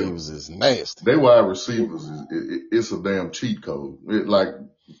wide receivers is nasty. They wide receivers it's a damn cheat code.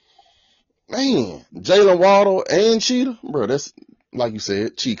 Man, Jalen Waddle and Cheetah, bro, that's, like you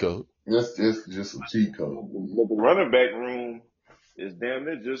said, cheat code. That's just a cheat code. But the running back room it's damn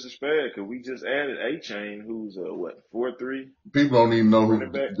near just as bad because we just added A-Chain, who's 4-3 People don't even know who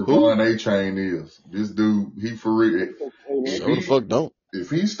running back. Devon A-Chain is. This dude, he for real. Sure the fuck don't. If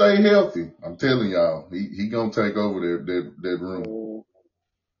he stay healthy, I'm telling y'all, he gonna take over that room.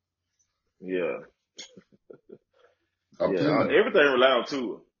 Yeah. I'm telling you. Everything rely on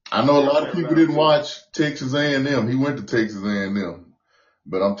Tua. I know a lot of people didn't watch Texas A&M. He went to Texas A&M,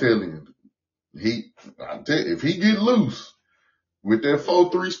 but I'm telling you, if he get loose with that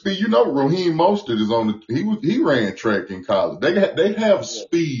 4.3 speed, you know, Raheem Mostert is on he ran track in college. They have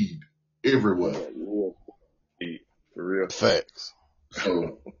speed everywhere. For real. Facts.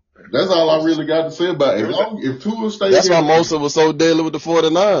 So that's all I really got to say about it. If Tua stays That's healthy, why Mostert was so deadly with the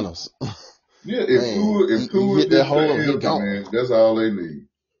 49ers. Yeah, if Tua hit that just hole, stay healthy, man, that's all they need.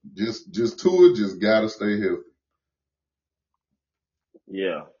 Just Tua just gotta stay healthy.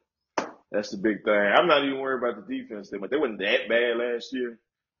 Yeah. That's the big thing. I'm not even worried about the defense. They wasn't that bad last year,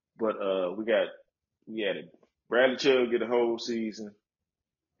 but we added Bradley Chubb get a whole season,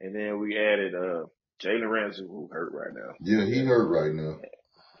 and then we added Jalen Ramsey, who hurt right now. Yeah, he hurt right now.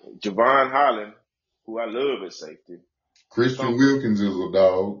 Javon Holland, who I love at safety. Christian Wilkins is a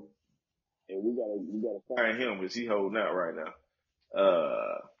dog. And we gotta find him because he holding out right now.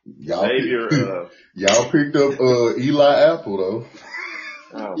 Y'all picked up Eli Apple though.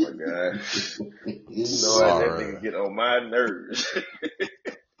 Oh my God. That nigga get on my nerves.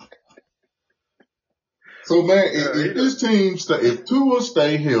 So man, if this team if Tua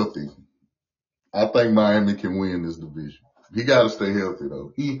stay healthy, I think Miami can win this division. He gotta stay healthy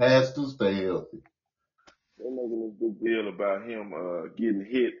though. He has to stay healthy. They're making this big deal about him getting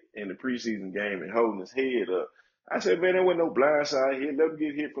hit in the preseason game and holding his head up. I said, man, there wasn't no blind side here. Let him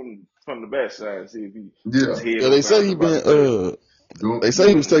get hit from the back side and see if his head. Yeah, they say he been they say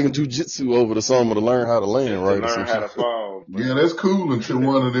he was taking jiu-jitsu over the summer to learn how to land right. To learn how to fall. Yeah, that's cool until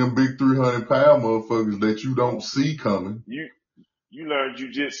one of them big 300-pound motherfuckers that you don't see coming. You learn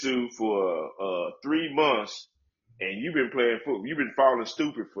jiu-jitsu for 3 months and you've been playing football. You've been falling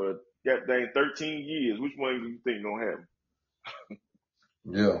stupid for goddamn 13 years. Which one do you think gonna happen?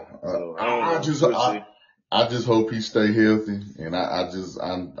 Yeah, I just hope he stay healthy, and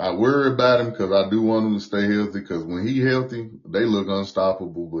I worry about him because I do want him to stay healthy. Because when he healthy, they look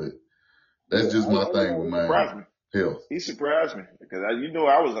unstoppable. But that's just my thing with mine. Health. He surprised me because I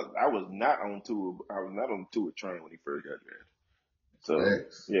was not on Tua. I was not on Tua train when he first got drafted. So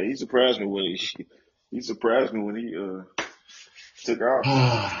yeah, he surprised me when he took off.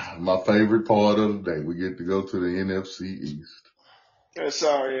 My favorite part of the day, we get to go to the NFC East.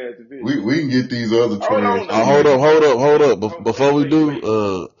 Sorry, ass division. We can get these other trash. Hold up. Before we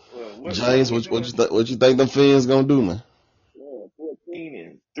do, James, what you think them Fins gonna do, man?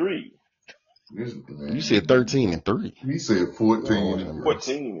 14-3. You said 13-3. He said 14.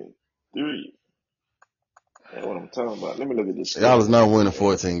 14-3. That's what I'm talking about. Let me look at this. Y'all is not winning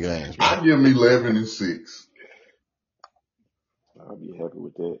 14 games. I give him 11-6. I'll be happy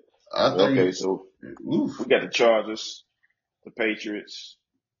with that. So we got the Chargers, the Patriots,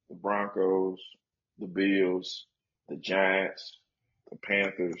 the Broncos, the Bills, the Giants, the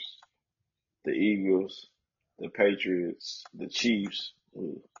Panthers, the Eagles, the Patriots, the Chiefs,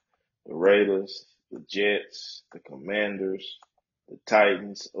 the Raiders, the Jets, the Commanders, the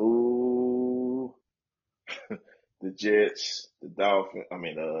Titans, the Jets,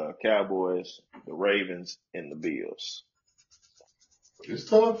 the Cowboys, the Ravens, and the Bills. It's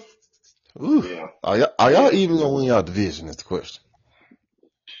tough. Ooh. Yeah. Are y'all even gonna win y'all division? Is the question.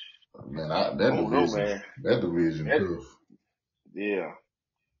 Man, that division tough. Yeah.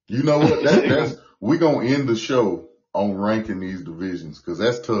 You know what? We gonna end the show on ranking these divisions because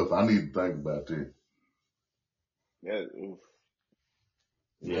that's tough. I need to think about that. Yeah.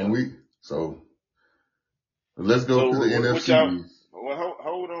 Let's go to the NFC. Well,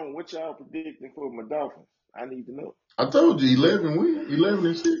 hold on. What y'all predicting for my Dolphins? I need to know. I told you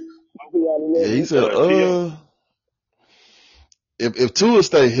 11-6. Yeah, he said, if Tua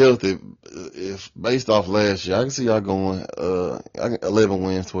stay healthy, if based off last year, I can see y'all going, 11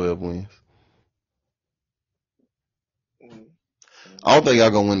 wins, 12 wins. I don't think y'all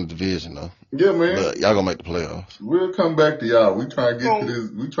gonna win the division though. Yeah, man. But y'all gonna make the playoffs. We'll come back to y'all. We try to get to this.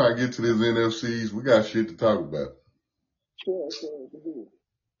 We try to get to this NFCs. We got shit to talk about. Sure.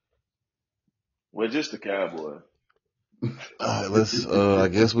 Well, just the Cowboys. All right, let's. I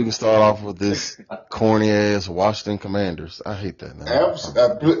guess we can start off with this corny ass Washington Commanders. I hate that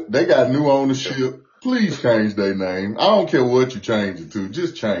name. They got new ownership. Please change their name. I don't care what you change it to.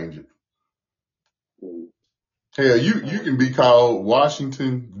 Just change it. Hell, you can be called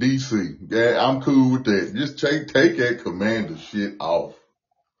Washington D.C. Yeah, I'm cool with that. Just take that commander shit off.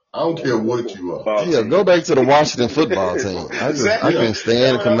 I don't care what you are. Yeah, go back to the Washington football team. I Exactly. can't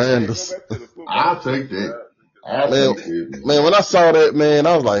stand the That's what I'm saying. Go Commanders. back to the football I'll team, take that. bro. I'll Man, take that. man, when I saw that, man,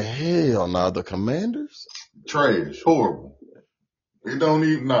 I was like, hell nah, the Commanders? Trash. Horrible. It don't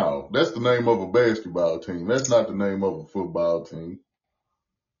even, no. That's the name of a basketball team. That's not the name of a football team.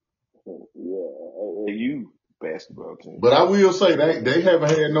 Yeah, you basketball team. But I will say they haven't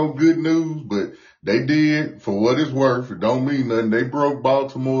had no good news, but they did, for what it's worth, it don't mean nothing. They broke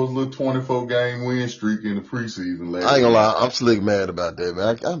Baltimore's little 24-game win streak in the preseason last I ain't gonna week. lie, I'm slick mad about that,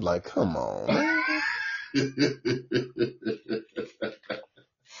 man. I'm like, come on, man.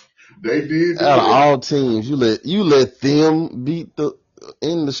 They did. Out of all teams, you let them beat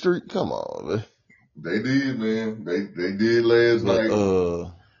in the street. Come on, man. They did, man. They did last But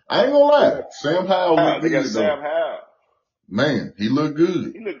night. I ain't gonna lie. Sam Howell looked They got good, Sam though. Howell. Man, he looked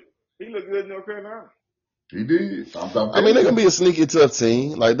good. He looked good in North Carolina. He did. I mean, they're gonna be a sneaky tough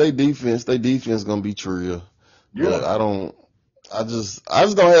team. Like they defense gonna be trill. But Yeah. I just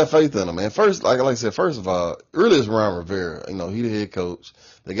don't have faith in them, man. First, like I said, first of all, really it's Ron Rivera. You know, he the head coach.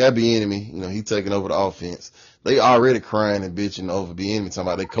 They got Bieniemy. You know, he taking over the offense. They already crying and bitching over Bieniemy, talking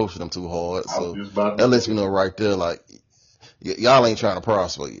about they coaching them too hard. So that lets me know right there, like y'all ain't trying to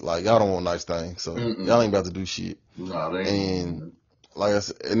prosper. Like y'all don't want nice things. So y'all ain't about to do shit. No, they And ain't. like I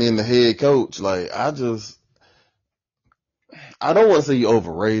said, and then the head coach, like I don't want to say he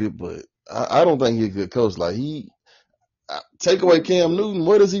overrated, but I don't think he's a good coach. Like take away Cam Newton,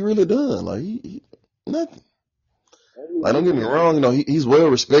 what has he really done? Like he nothing. Like don't get me wrong, you know he's well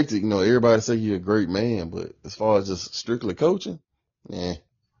respected. You know everybody say he's a great man, but as far as just strictly coaching, yeah.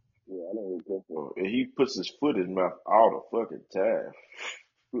 Yeah, I don't think so. And he puts his foot in his mouth all the fucking time.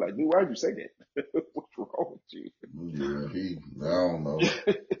 Like, dude, why'd you say that? What's wrong with you? Yeah, I don't know.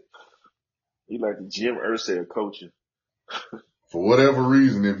 He like the Jim Irsay coaching. For whatever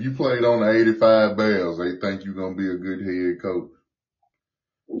reason, if you played on the 85 Bears, they think you're going to be a good head coach.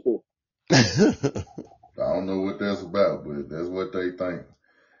 I don't know what that's about, but that's what they think.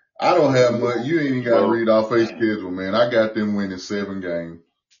 I don't have much. You ain't even got to read off their schedule, man. I got them winning 7 games.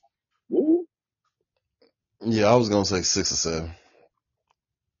 Yeah, I was going to say 6 or 7.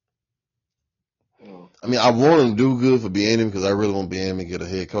 I mean, I want him to do good for Bieniemy because I really want Bieniemy to get a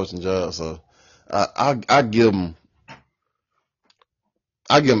head coaching job. So I give him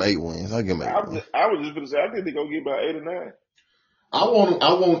 8 wins. I give him 8 wins. I was just going to say, I think they're going to get about 8 or 9. I want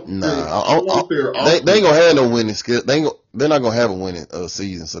their offense. They ain't gonna have no winning skill. They're not gonna have a winning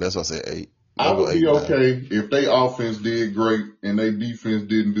season. So that's why I said 8. I would be okay if they offense did great and they defense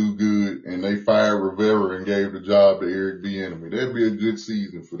didn't do good and they fired Rivera and gave the job to Eric Bieniemy. That'd be a good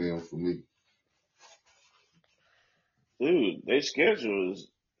season for them, for me. Dude, their schedule is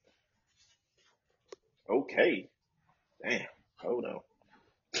okay. Damn, hold on.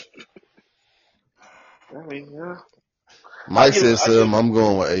 I mean, yeah. Mike said 7. I'm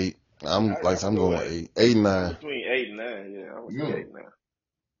going with 8. I'm going with 8. 8 and 9. Between 8 and 9, yeah. I would say 8 and 9.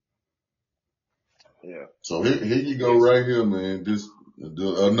 Yeah. So here you go right here, man. Just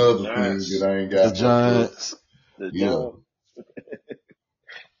another Giants. Thing that I ain't got. The Giants.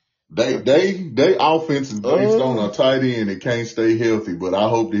 They offense is based on a tight end that can't stay healthy, but I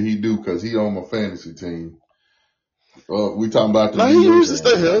hope that he do because he on my fantasy team. We talking about the. He usually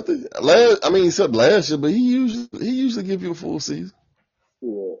stay healthy. Except last year, but he usually give you a full season.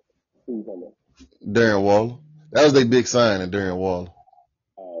 Yeah. Darren Waller. That was their big sign, Darren Waller.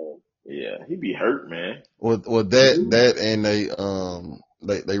 Yeah, he be hurt, man. Well, that and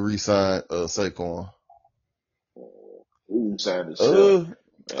they re-signed Saquon. Re-signed himself.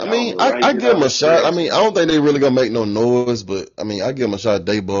 I mean, I give him a shot. I mean, I don't think they really gonna make no noise, but I mean, I give him a shot.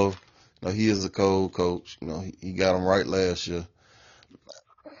 Daybov, you know, he is a cold coach. You know, he got him right last year.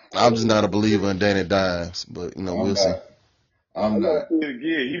 I'm just not a believer in Danny Dimes, but you know, we'll see. I'm not.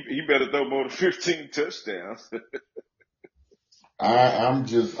 Again, he better throw more than 15 touchdowns. I'm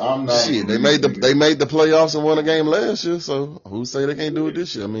not. Shit, they made the playoffs and won a game last year, so who say they can't do it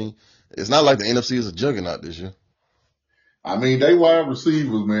this year? I mean, it's not like the NFC is a juggernaut this year. I mean, they wide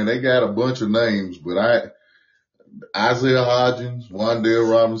receivers, man, they got a bunch of names, but Isaiah Hodgins,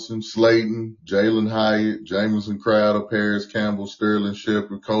 Wan'Dale Robinson, Slayton, Jalen Hyatt, Jamison Crowder, Paris Campbell, Sterling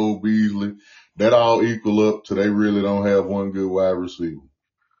Shepard, Cole Beasley, that all equal up to they really don't have one good wide receiver.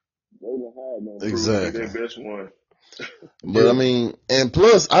 Exactly. Their best one. But I mean, and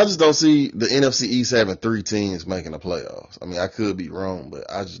plus, I just don't see the NFC East having 3 teams making the playoffs. I mean, I could be wrong,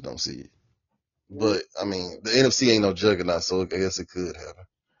 but I just don't see it. But I mean, the NFC ain't no juggernaut, so I guess it could happen.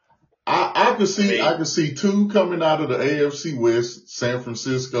 I could see two coming out of the AFC West, San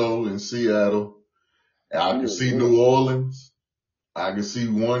Francisco and Seattle. I could see New Orleans. I could see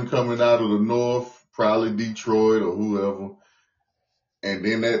one coming out of the North, probably Detroit or whoever. And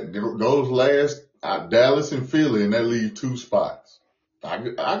then those last, Dallas and Philly, and that leaves two spots. I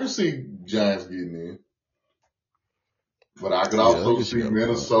could see Giants getting in. But I could also see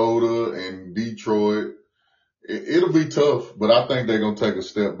Minnesota and Detroit. It'll be tough, but I think they're going to take a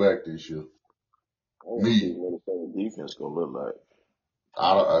step back this year. Minnesota defense going to look like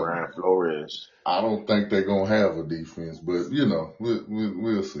Brian Flores. I don't think they're going to have a defense, but,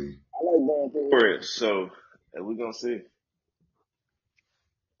 we'll see. I like Brian Flores, so we're going to see.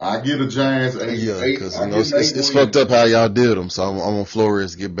 I get a Giants 8. Yeah, because it's fucked up how y'all did them, so I'm on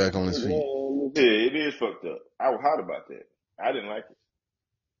Flores get back on his feet. Yeah, it is fucked up. I was hot about that. I didn't like it.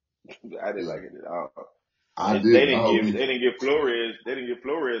 I didn't like it at all. They didn't give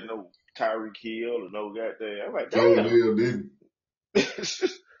Flores no Tyreek Hill or no goddamn. I'm like, damn. Hill didn't. I'm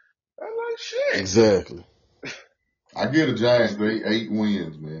like, shit. Exactly. I get a Giants 8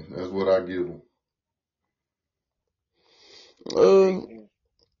 wins, man. That's what I give them.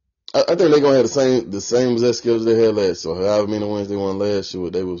 I think they're gonna have the same exact schedule they had last. So however many wins they won last year,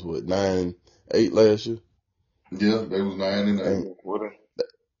 they was 9-8 last year. Yeah, they was 9-8.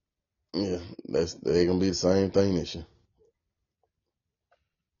 Yeah, they're gonna be the same thing this year.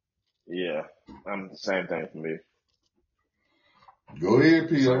 Yeah, the same thing for me. Go ahead,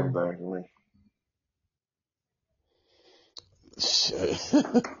 P.O. Same thing for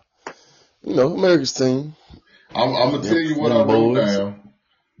me. America's team. I'm gonna tell you what I wrote down.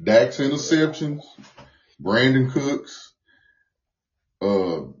 Dak's interceptions, Brandon Cooks,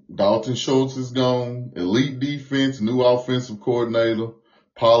 Dalton Schultz is gone, elite defense, new offensive coordinator,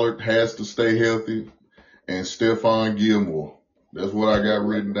 Pollard has to stay healthy, and Stephon Gilmore. That's what I got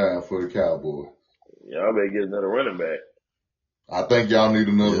written down for the Cowboys. Y'all better get another running back. I think y'all need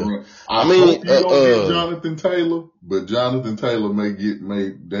another run. I mean, you don't get Jonathan Taylor, but Jonathan Taylor may get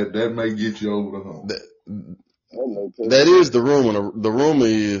you over the hump. That is the rumor. The rumor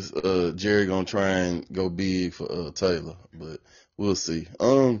is Jerry gonna try and go big for Taylor, but we'll see.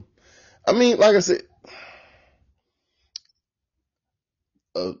 I mean, like I said,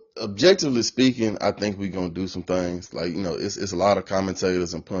 objectively speaking, I think we're gonna do some things. Like, it's a lot of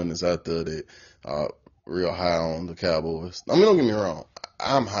commentators and pundits out there that are real high on the Cowboys. I mean, don't get me wrong,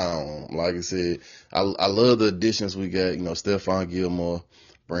 I'm high on them. Like I said, I love the additions we got. Stephon Gilmore,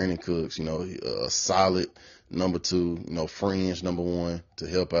 Brandon Cooks. A solid number 2. Fringe number 1 to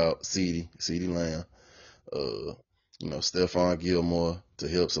help out CeeDee Lamb. Stephon Gilmore to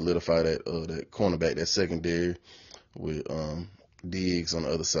help solidify that cornerback, that secondary with Diggs on the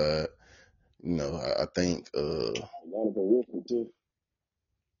other side. I think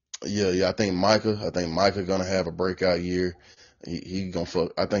I think Micah gonna have a breakout year. He gonna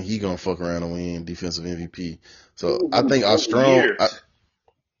fuck. I think he gonna fuck around and win defensive MVP. So I think our strong.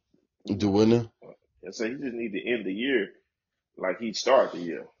 Do what now? So he just need to end the year like he started the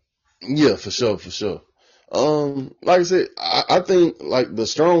year. Yeah, for sure. Like I said, I think like the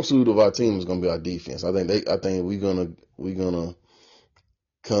strong suit of our team is gonna be our defense. I think we gonna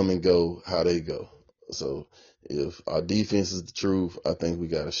come and go how they go. So if our defense is the truth, I think we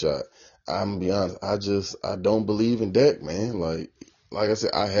got a shot. I'm gonna be honest, I don't believe in Dak, man. Like I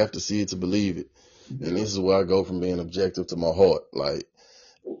said, I have to see it to believe it. Yeah. And this is where I go from being objective to my heart. Like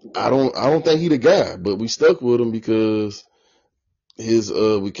I don't think he the guy, but we stuck with him because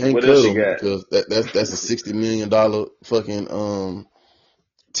we can't cut him because that's a $60 million fucking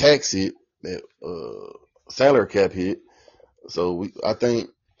tax hit, that salary cap hit. So I think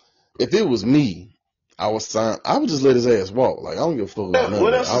if it was me, I would just let his ass walk. Like I don't give a fuck about nothing.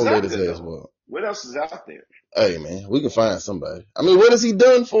 I would let his ass walk. What else is out there? Hey man, we can find somebody. I mean, what has he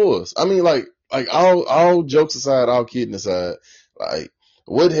done for us? I mean, like all jokes aside, all kidding aside, like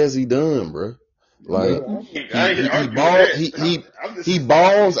what has he done, bro? Like he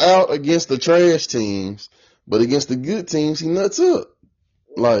balls out against the trash teams, but against the good teams he nuts up.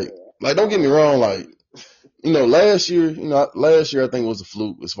 Like don't get me wrong, like last year I think was a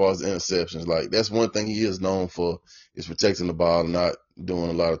fluke as far as the interceptions. Like that's one thing he is known for is protecting the ball and not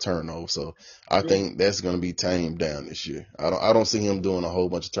doing a lot of turnovers. So I think that's going to be tamed down this year. I don't see him doing a whole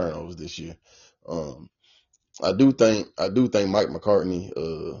bunch of turnovers this year. I do think Mike McCarthy,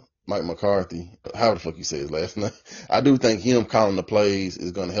 how the fuck you say his last name? I do think him calling the plays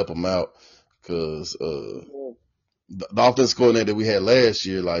is going to help him out because the offensive coordinator that we had last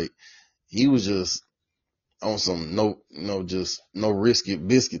year, like he was just on some no risky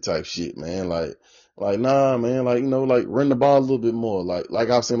biscuit type shit, man. Like Like, nah, man, like, like run the ball a little bit more.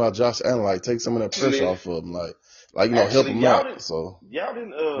 Like I've seen about Josh Allen, like take some of that pressure off of him. Like, help Actually, him out. So y'all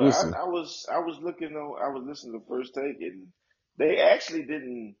didn't. we'll see. I was looking on. I was listening to First Take, and they actually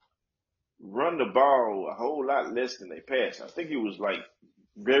didn't run the ball a whole lot less than they passed. I think it was like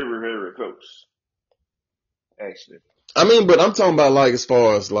very, very close. Actually, I mean, but I'm talking about like as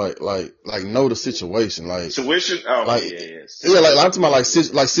far as like know the situation, like tuition. Oh like yeah. like I'm talking about like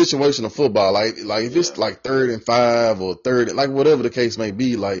situational football, like if it's like 3rd and 5 or 3rd, like whatever the case may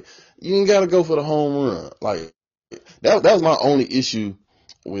be, like you ain't gotta go for the home run. Like that was my only issue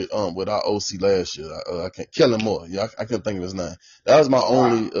with our OC last year. I can't Kellen Moore. Yeah, I couldn't think of his name. That was my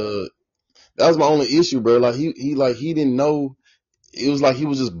only issue, bro. Like he didn't know. It was like he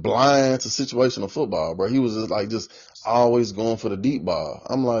was just blind to situational football, bro. He was just always going for the deep ball.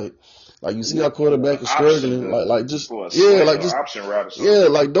 I'm like you see our quarterback is struggling, like just option route or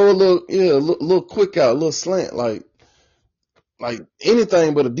something. like throw a little quick out, a little slant, like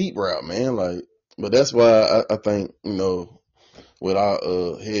anything but a deep route, man. Like, but that's why I think with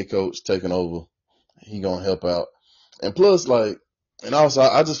our head coach taking over, he gonna help out, and plus and also,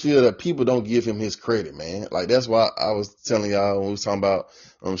 I just feel that people don't give him his credit, man. Like, that's why I was telling y'all when we was talking about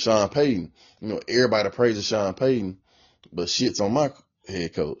Sean Payton. Everybody praises Sean Payton, but shit's on my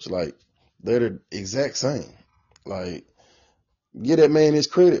head coach. Like, they're the exact same. Like, give that man his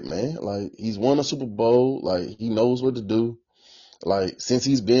credit, man. Like, he's won a Super Bowl. Like, he knows what to do. Like, since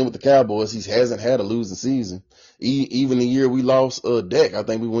he's been with the Cowboys, he hasn't had a losing season. Even the year we lost Dak, I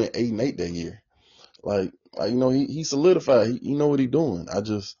think we went 8-8 that year. Like he solidified. He know what he's doing.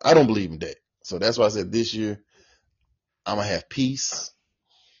 I don't believe in that. So that's why I said this year I'm gonna have peace.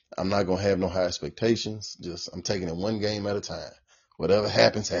 I'm not gonna have no high expectations. I'm taking it one game at a time. Whatever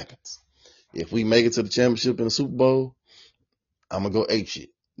happens, happens. If we make it to the championship in the Super Bowl, I'm gonna go ape shit.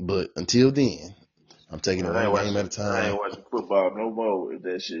 But until then, I'm taking it one game at a time. I ain't watching football no more if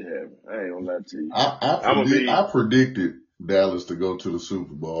that shit happens. I ain't gonna lie to you. I predicted Dallas to go to the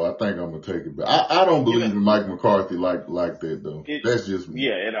Super Bowl. I think I'm gonna take it back. I don't believe in Mike McCarthy like that though. That's just me.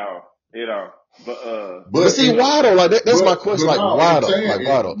 Yeah, at all. But see, why though? Like that's my question. Like why though? Like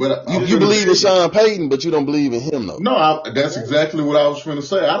why though? You believe in Sean Payton, but you don't believe in him though. No, that's exactly what I was going to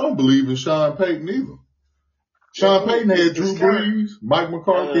say. I don't believe in Sean Payton either. Sean Payton had Drew Brees. Mike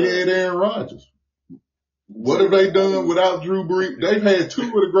McCarthy had Aaron Rodgers. What have they done without Drew Brees? They've had two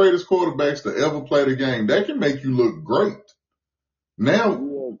of the greatest quarterbacks to ever play the game. That can make you look great.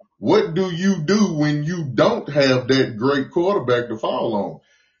 Now, what do you do when you don't have that great quarterback to fall on?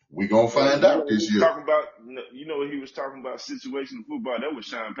 We're going to find out this year. You know what he was talking about, situational football. That was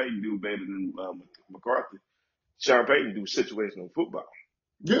Sean Payton do better than McCarthy. Sean Payton do situational football.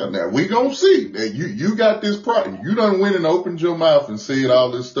 Yeah, now we gonna see. You got this problem. You done went and opened your mouth and said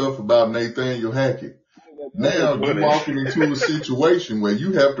all this stuff about Nathaniel Hackett. Now you're walking into a situation where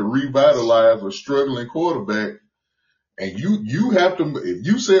you have to revitalize a struggling quarterback, and you have to. If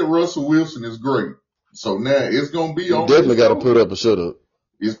you said Russell Wilson is great, so now it's gonna be on. You definitely got to put up a shut up.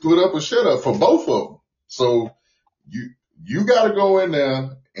 It's put up a shut up for both of them. So you got to go in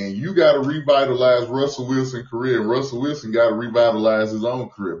there and you got to revitalize Russell Wilson's career. Russell Wilson got to revitalize his own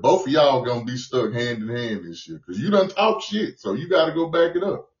career. Both of y'all gonna be stuck hand in hand this year because you done talk shit, so you got to go back it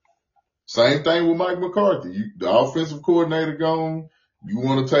up. Same thing with Mike McCarthy. The offensive coordinator gone. You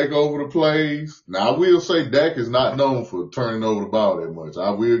want to take over the plays. Now, I will say Dak is not known for turning over the ball that much.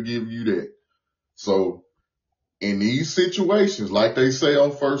 I will give you that. So, in these situations, like they say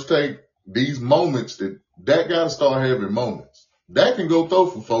on First Take, these moments that Dak got to start having moments. Dak can go throw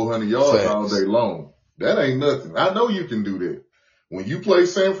for 400 yards all day long. That ain't nothing. I know you can do that. When you play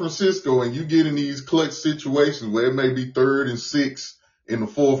San Francisco and you get in these clutch situations where it may be 3rd and 6 in the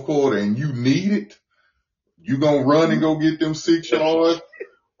 4th quarter and you need it, you gonna run and go get them 6 yards,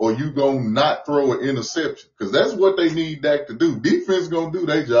 or you gonna not throw an interception? Because that's what they need Dak to do. Defense gonna do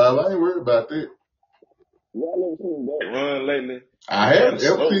their job. I ain't worried about that. Y'all ain't seen Dak run lately? I haven't.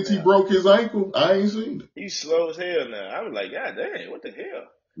 Ever since he broke his ankle, I ain't seen it. He's slow as hell now. I was like, God dang, what the hell?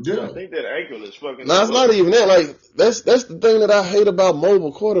 Yeah. I think that ankle is fucking. No, it's not even that. Like that's the thing that I hate about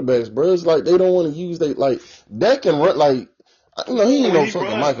mobile quarterbacks, bro. It's like they don't want to use Dak can run like. He ain't no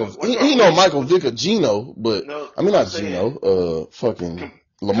fucking Michael. He ain't no Michael Vick or Geno, but I mean not Geno. Fucking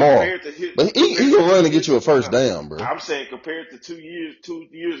Lamar. But he can run and get you a first down, bro. I'm saying compared to 2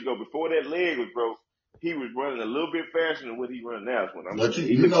 years ago, before that leg was broke, he was running a little bit faster than what he run now. But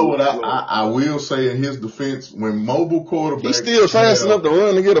you know what I will say in his defense, when mobile quarterbacks, he's still fast enough to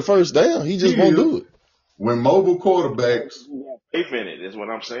run and get a first down. He just won't do it. When mobile quarterbacks faith in it. Is what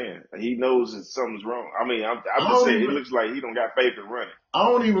I'm saying. He knows that something's wrong. I mean, I'm just saying it looks like he don't got faith in running. I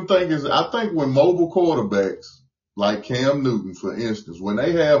don't even think I think when mobile quarterbacks like Cam Newton, for instance, when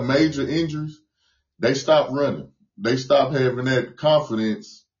they have major injuries, they stop running. They stop having that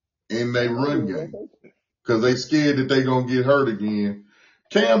confidence in their run game because they scared that they gonna get hurt again.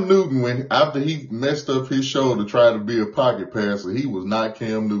 Cam Newton, after he messed up his shoulder trying to be a pocket passer, he was not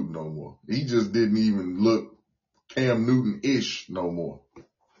Cam Newton no more. He just didn't even look Cam Newton-ish no more.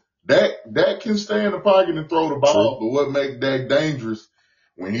 Dak can stay in the pocket and throw the ball, but what makes Dak dangerous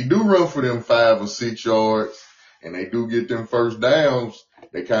when he do run for them 5 or 6 yards and they do get them first downs,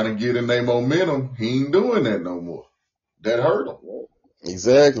 they kind of get in their momentum. He ain't doing that no more. That hurt him.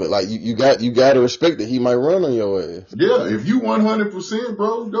 Exactly. Like you got to respect that he might run on your ass. Yeah, if you 100%,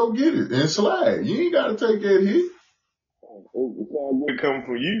 bro, go get it and slide. You ain't got to take that hit. It's all good coming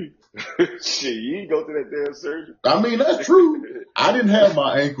from you. Shit, you ain't go through that damn surgery. I mean, that's true. I didn't have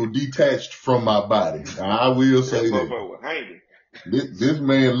my ankle detached from my body. I will say that. This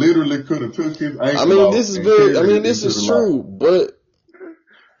man literally could have took his ankle. I mean, this is true, but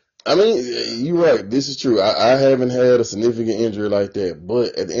I mean, you're right. This is true. I haven't had a significant injury like that,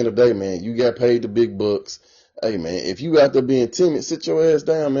 but at the end of the day, man, you got paid the big bucks. Hey, man, if you out there being timid, sit your ass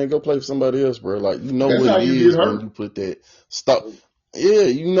down, man. Go play for somebody else, bro. Like, you know what it is when you put that stop. Yeah,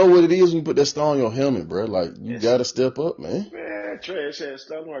 you know what it is when you put that star on your helmet, bro. Like, you got to step up, man. Man, trash ass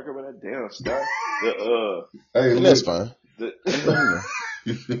stuff. I'm not coming that damn stuff. Hey, and that's fine.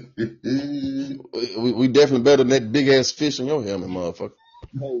 we definitely better than that big ass fish on your helmet, motherfucker.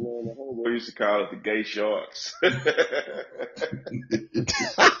 Hey, man, the homeboy used to call it the gay sharks.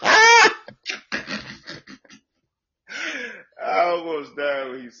 I almost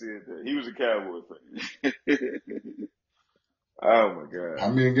died when he said that. He was a Cowboy fan. Oh my God! How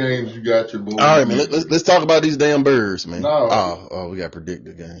many games you got your boy? All right, man. Let's talk about these damn birds, man. No. We got to predict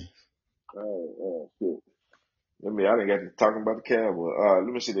the game. Oh shit! I didn't get to talking about the Cowboys.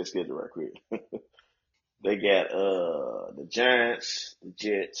 Let me see their schedule right quick. They got the Giants, the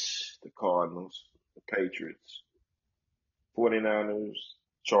Jets, the Cardinals, the Patriots, 49ers,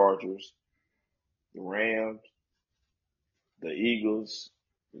 Chargers, the Rams, the Eagles,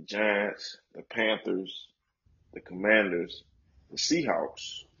 the Giants, the Panthers, the Commanders, the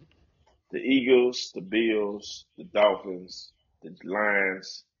Seahawks, the Eagles, the Bills, the Dolphins, the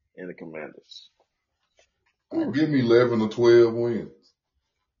Lions, and the Commanders. Give me 11 or 12 wins.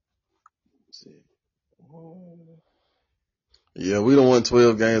 Let's see. Yeah, we don't won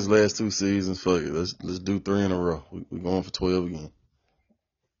 12 games the last 2 seasons. Fuck it. Let's do 3 in a row. We're going for 12 again.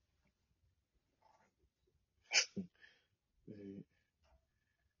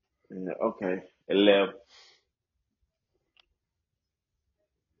 Yeah, okay. 11.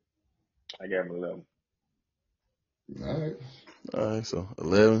 I got him 11. All right, so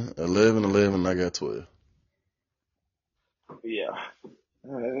 11, I got 12. Yeah.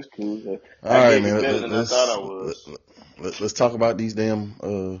 All right, that's cool. All right, man. Let's talk about these damn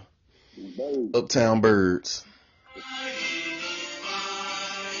uptown birds.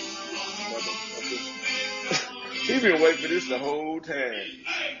 He been waiting for this the whole time.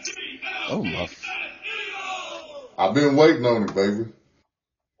 Oh my! I've been waiting on it, baby.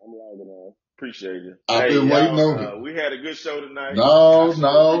 I'm logging on. Appreciate it. I've been waiting on it. We had a good show tonight. No.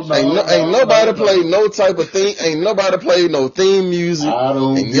 Ain't nobody play no type of theme. Ain't nobody play no theme music. I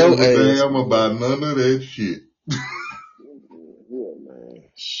don't give a damn about none of that shit. Yeah, man.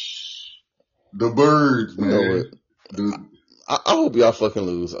 The birds, man. I hope y'all fucking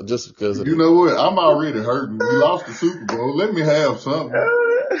lose just because of You know what? I'm already hurting. We lost the Super Bowl. Let me have something.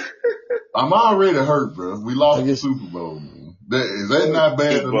 I'm already hurt, bro. We lost the Super Bowl, man. Is that not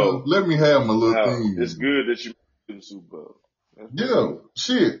bad enough? Let me have my little thing. It's good that you win the Super Bowl. Yeah,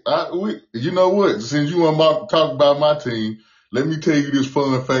 shit. You know what? Since you want to talk about my team, let me tell you this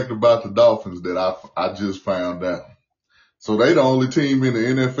fun fact about the Dolphins that I just found out. So they the only team in the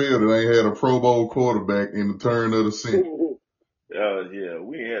NFL that ain't had a Pro Bowl quarterback in the turn of the century. Yeah,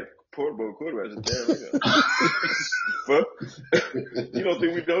 we ain't had Pro Bowl quarterbacks in damn. Fuck. You don't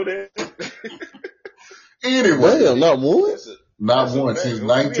think we know that? Anyway. Damn, not one? Not one since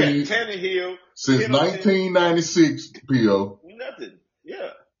 1996, P.O. Nothing.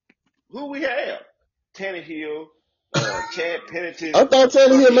 Yeah. Who we have? Tannehill, Chad Pennington. I thought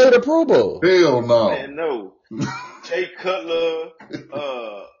Tannehill made a Pro Bowl. Hell no. Man, no. Jay Cutler,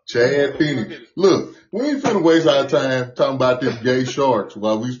 Chad Pennington. Look, we ain't finna waste our time talking about them gay sharks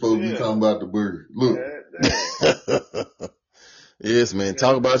while we supposed to be talking about the bird. Look. Yes, man.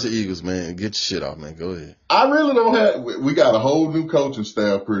 Talk about your Eagles, man. Get your shit off, man. Go ahead. I really don't have. We got a whole new coaching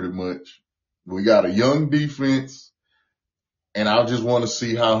staff, pretty much. We got a young defense. And I just want to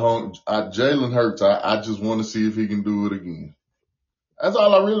see how Jalen Hurts. I just want to see if he can do it again. That's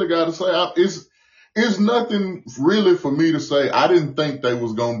all I really got to say. It's nothing really for me to say. I didn't think they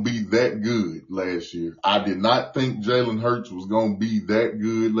was going to be that good last year. I did not think Jalen Hurts was going to be that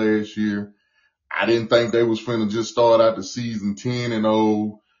good last year. I didn't think they was finna just start out the season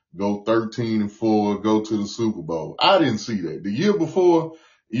 10-0, go 13-4, go to the Super Bowl. I didn't see that. The year before,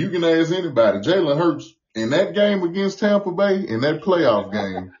 you can ask anybody, Jalen Hurts in that game against Tampa Bay, in that playoff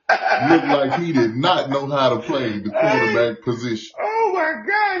game, looked like he did not know how to play the quarterback position. Oh my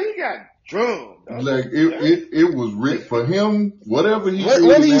God, he got drummed. Like it was ripped for him. Whatever he did in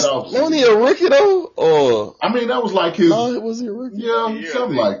that offseason. Wasn't he a rookie though? Or I mean, that was like his. No, was he a rookie? Yeah,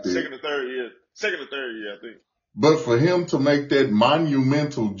 something like that. Second or third year, I think. But for him to make that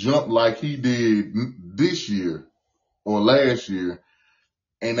monumental jump like he did this year or last year,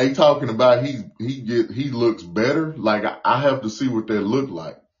 and they talking about he looks better. Like I have to see what that look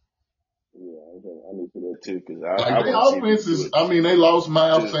like. Yeah, I need to see that too. Cause like their offenses, I mean, they lost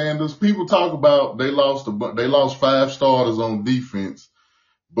Miles Sanders. People talk about they lost 5 starters on defense,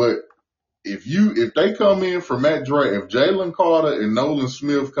 but if they come in from that draft, if Jalen Carter and Nolan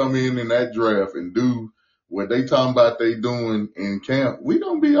Smith come in that draft and do what they talking about they doing in camp, we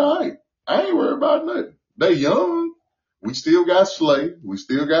gonna be all right. I ain't worried about nothing. They young. We still got Slay. We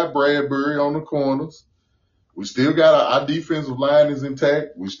still got Bradbury on the corners. We still got our defensive line is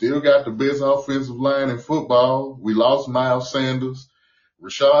intact. We still got the best offensive line in football. We lost Miles Sanders.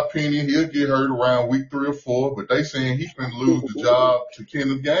 Rashad Penny, he'll get hurt around week 3 or 4, but they saying he can lose the job to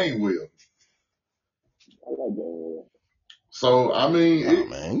Kenneth Gainwell. So, I mean,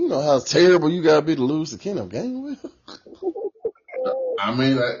 man, you know how terrible you gotta be to lose to Kenneth Gainwell. I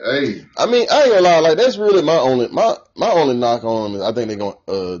mean, hey. I mean, I ain't gonna lie, like that's really my only knock on them is I think they're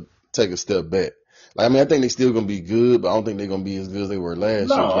gonna take a step back. Like, I mean, I think they're still gonna be good, but I don't think they're gonna be as good as they were last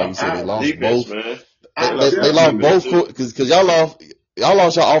year. Like you said, they lost defense, both. Man. They lost both because y'all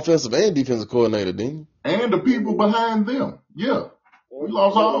lost your offensive and defensive coordinator, didn't you? And the people behind them. Yeah. We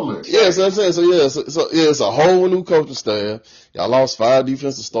lost all that. Yeah, so I'm saying, it's a whole new coaching staff. Y'all lost 5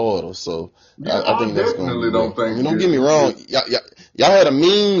 defensive starters, so yeah, I think that's going to be. Don't think I mean, don't get me wrong. Y'all had a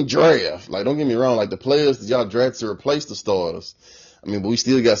mean draft. Like, don't get me wrong. Like, the players that y'all drafted to replace the starters. I mean, but we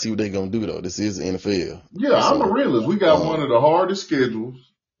still got to see what they're going to do, though. This is the NFL. Yeah, I'm a realist. We got one of the hardest schedules.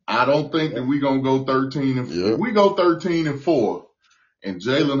 I don't think that we're going to go 13-4. If we go 13-4 and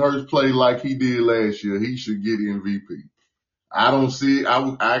Jalen Hurts play like he did last year, he should get MVP. I don't see.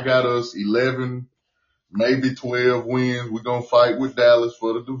 I got us 11, maybe 12 wins. We're gonna fight with Dallas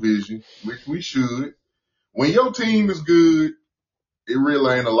for the division, which we should. When your team is good, it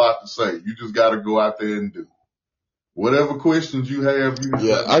really ain't a lot to say. You just got to go out there and do whatever questions you have.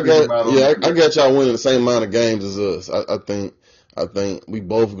 I got y'all winning the same amount of games as us. I think we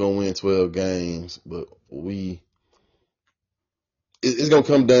both gonna win 12 games, but it's gonna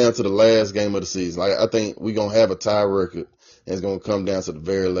come down to the last game of the season. Like, I think we gonna have a tie record. And it's going to come down to the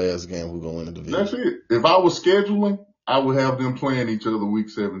very last game who's going to win the division. That's it. If I was scheduling, I would have them playing each other week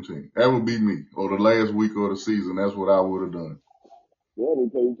 17. That would be me. Or the last week of the season. That's what I would have done. Yeah, they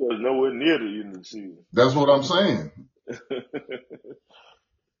play each other nowhere near the end of the season. That's what I'm saying.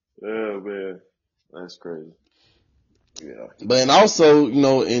 Oh, man. That's crazy. Yeah. But and also, you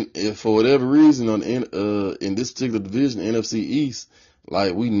know, if for whatever reason in this particular division, NFC East,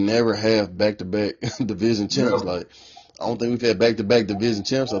 like we never have back-to-back division champs. Like, I don't think we've had back-to-back division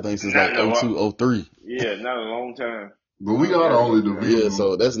champs, I think, since like 02, 03. Yeah, not a long time. But we are the only division. Yeah,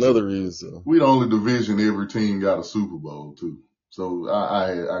 so that's another reason. So. We the only division every team got a Super Bowl, too. So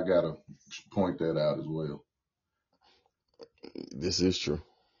I got to point that out as well. This is true.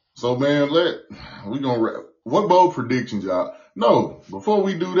 So, man, we going to wrap. What bold predictions, y'all? No, before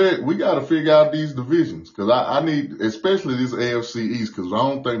we do that, we got to figure out these divisions. Because I need, especially this AFC East, because I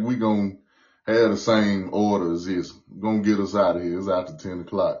don't think we going to have the same order as this. Gonna get us out of here. It's after 10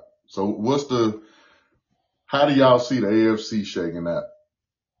 o'clock. So how do y'all see the AFC shaking out?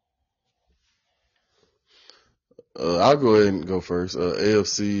 I'll go ahead and go first.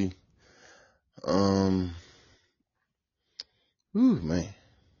 AFC, man.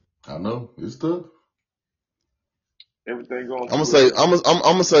 I know it's tough. Everything going. I'm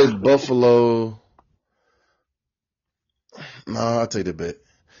gonna say Buffalo. Nah, I'll take that back.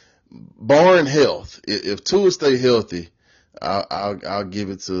 Barring health, if Tua stay healthy, I'll give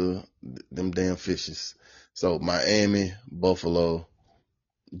it to them damn fishes. So Miami, Buffalo,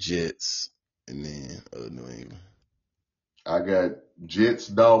 Jets, and then New England. I got Jets,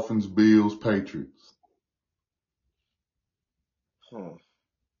 Dolphins, Bills, Patriots.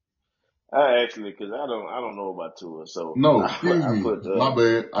 I actually, cause I don't know about Tua, so No, excuse I me. put, My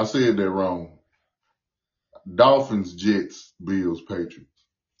bad. I said that wrong. Dolphins, Jets, Bills, Patriots.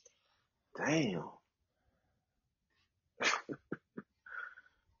 damn.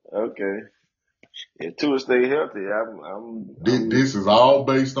 Okay. If Tua stay healthy, This is all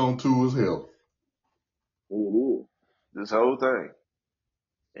based on Tua's health. It is. This whole thing.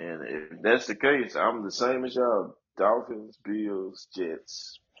 And if that's the case, I'm the same as y'all. Dolphins, Bills,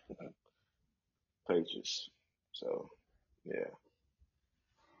 Jets, Patriots. So, yeah.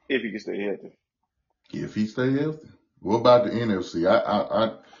 If he can stay healthy. If he stay healthy. What about the NFC?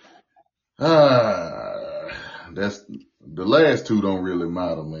 That's the last two don't really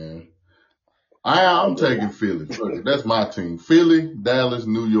matter, man. I'm taking Philly. Fuck it. That's my team. Philly, Dallas,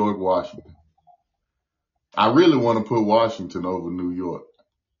 New York, Washington. I really want to put Washington over New York.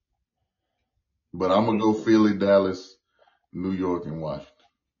 But I'm going to go Philly, Dallas, New York, and Washington.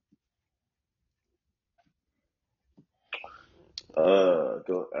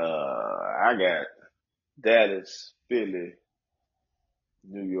 I got Dallas, Philly,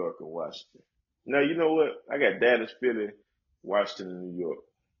 New York, and Washington. No, you know what? I got Dallas, Philly, Washington, and New York.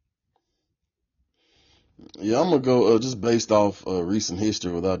 Yeah, I'm gonna go just based off recent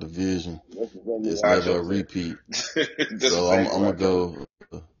history with our division. It's never a repeat. So I'm gonna go.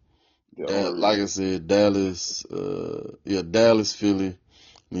 Like I said, Dallas. Dallas, Philly,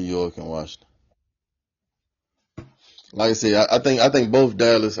 New York, and Washington. Like I said, I think both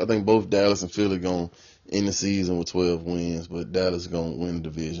Dallas and Philly gonna end the season with 12 wins, but Dallas gonna win the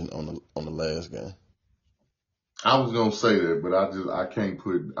division on the last game. I was gonna say that, but I can't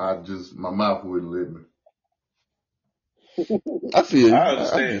put. My mouth wouldn't let me. I feel you. I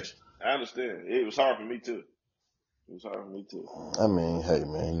understand. I get you. I understand. It was hard for me too. I mean, hey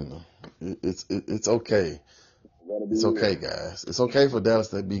man, you know, it's okay. It's okay, guys. It's okay for Dallas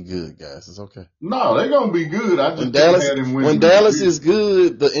to be good, guys. It's okay. No, they're gonna be good. I just when when Dallas is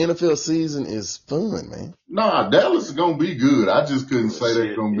good, the NFL season is fun, man. Nah, Dallas is gonna be good. I just couldn't say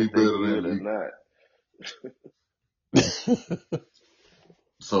they're gonna be better than you. Not.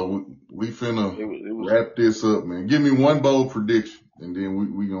 So we finna wrap this up, man. Give me one bold prediction, and then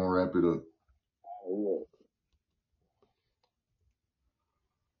we gonna wrap it up.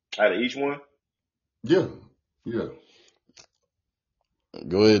 Out of each one? Yeah.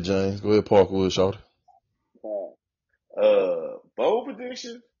 Go ahead, James. Go ahead, Parkwood, shorty. Bold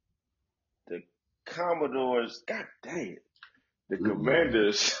prediction? The Commodores, god dang it. The Good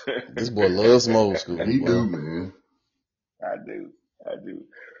Commanders. This boy loves some old school. He do, man. I do.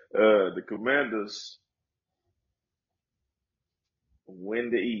 The Commanders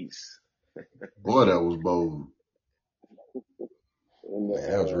win the East. Boy, that was bold. Man,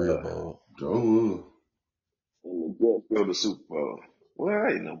 that was real bold. Joe. And the Jets go to Super Bowl. Well,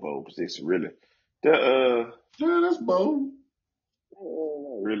 I ain't no bold prediction, really. Yeah, that's bold.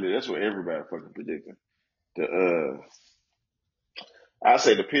 Really, that's what everybody fucking predicting. I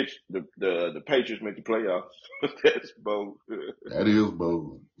say the Patriots make the playoffs. That's bold. That is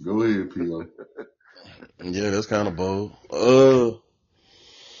bold. Go ahead, P.O. Yeah, that's kind of bold.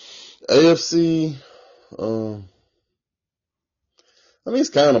 AFC, I mean, it's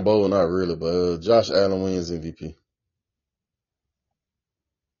kind of bold, not really, but Josh Allen wins MVP.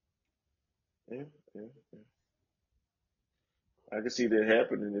 Yeah. I can see that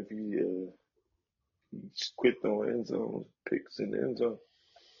happening if he quit throwing end zone picks in the end zone.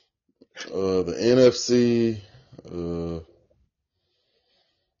 The NFC,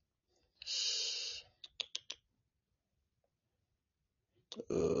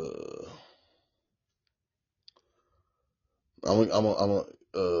 I'm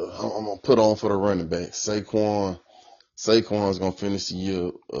gonna put on for the running back. Saquon's gonna finish the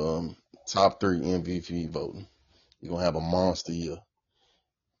year top 3 MVP voting. He's gonna have a monster year.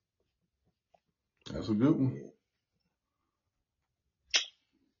 That's a good one.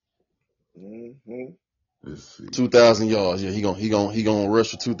 Mm-hmm. Let's see. 2,000 yards. Yeah, he gonna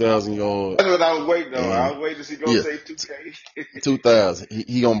rush for 2,000 yards. That's what I was waiting on. I was waiting to see go say 2K. 2,000.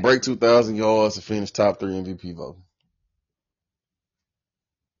 He gonna break 2,000 yards to finish top 3 MVP voting.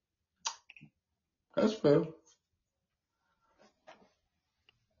 That's fair.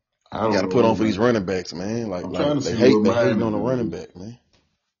 You got to put on for these running backs, man. Like they hating on the running back, man.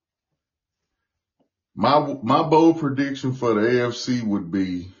 My bold prediction for the AFC would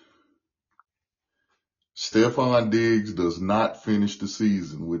be Stephon Diggs does not finish the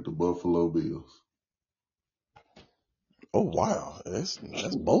season with the Buffalo Bills. Oh wow, that's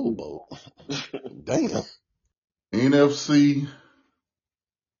bold. Damn. NFC.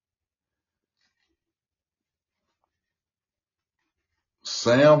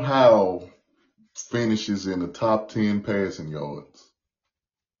 Sam Howell finishes in the top 10 passing yards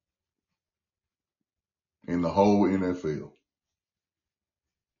in the whole NFL.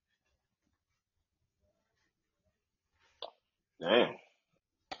 Damn.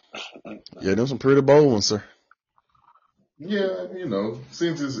 Yeah, them some pretty bold ones, sir. Yeah, you know,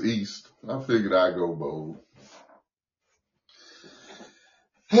 since it's East, I figured I'd go bold.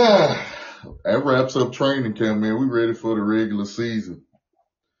 That wraps up training camp, man. We ready for the regular season.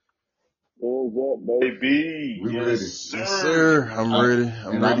 What's up, baby? We yes, ready. Sir. Yes, sir. I'm ready.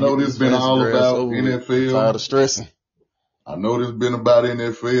 I'm ready. I know to get this been all about NFL. I'm tired of stressing. I know this been about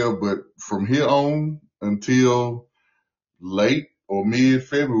NFL, but from here on until late or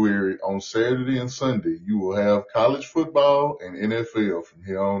mid-February on Saturday and Sunday, you will have college football and NFL from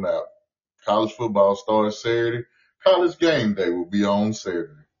here on out. College football starts Saturday. College game day will be on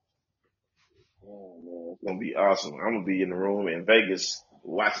Saturday. Oh, man, it's gonna be awesome. I'm gonna be in the room in Vegas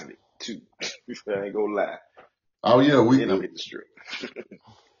watching it too. I ain't gonna lie. Oh yeah, Then I'm hit the strip.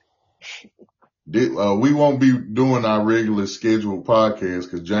 we won't be doing our regular scheduled podcast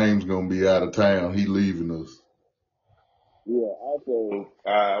because James gonna be out of town. He leaving us. Yeah. Also,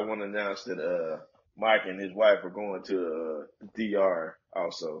 I want to announce that Mike and his wife are going to the DR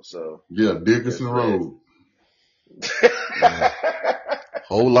also. So yeah, Dickinson Road.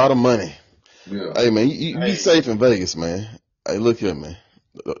 Whole lot of money. Yeah. Hey man, you be safe in Vegas, man. Hey, look here, man.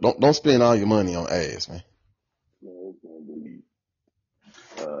 Don't spend all your money on ass, man. No, it's gonna be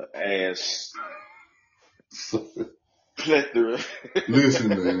ass plethora. Listen,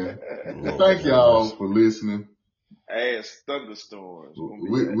 man. Thank y'all for listening. Ass thunderstorms.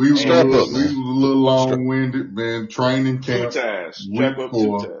 We was a little long-winded, man. Training camp. 2 times. Week Strap up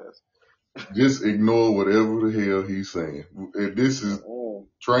 4. 2 times. Just ignore whatever the hell he's saying. This is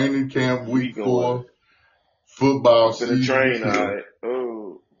training camp week 4. Football season. Train, all right.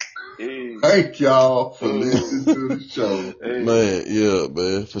 Oh. Hey. Thank y'all for listening to the show. Hey. Man, yeah,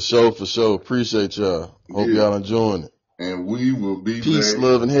 man. For sure. Appreciate y'all. Hope y'all enjoying it. And we will be Peace, back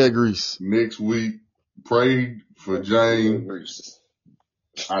love, and hair grease next week. Pray for James.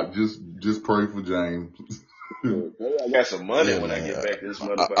 I just pray for James. I got some money when I get back to this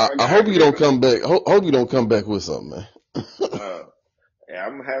motherfucker. I hope you don't come back. Hope you don't come back with something, man. Yeah,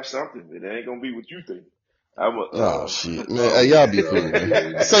 I'm gonna have something, but it ain't gonna be what you think. Oh shit, man. Hey, y'all be cool,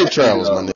 man. Safe travels, my nigga.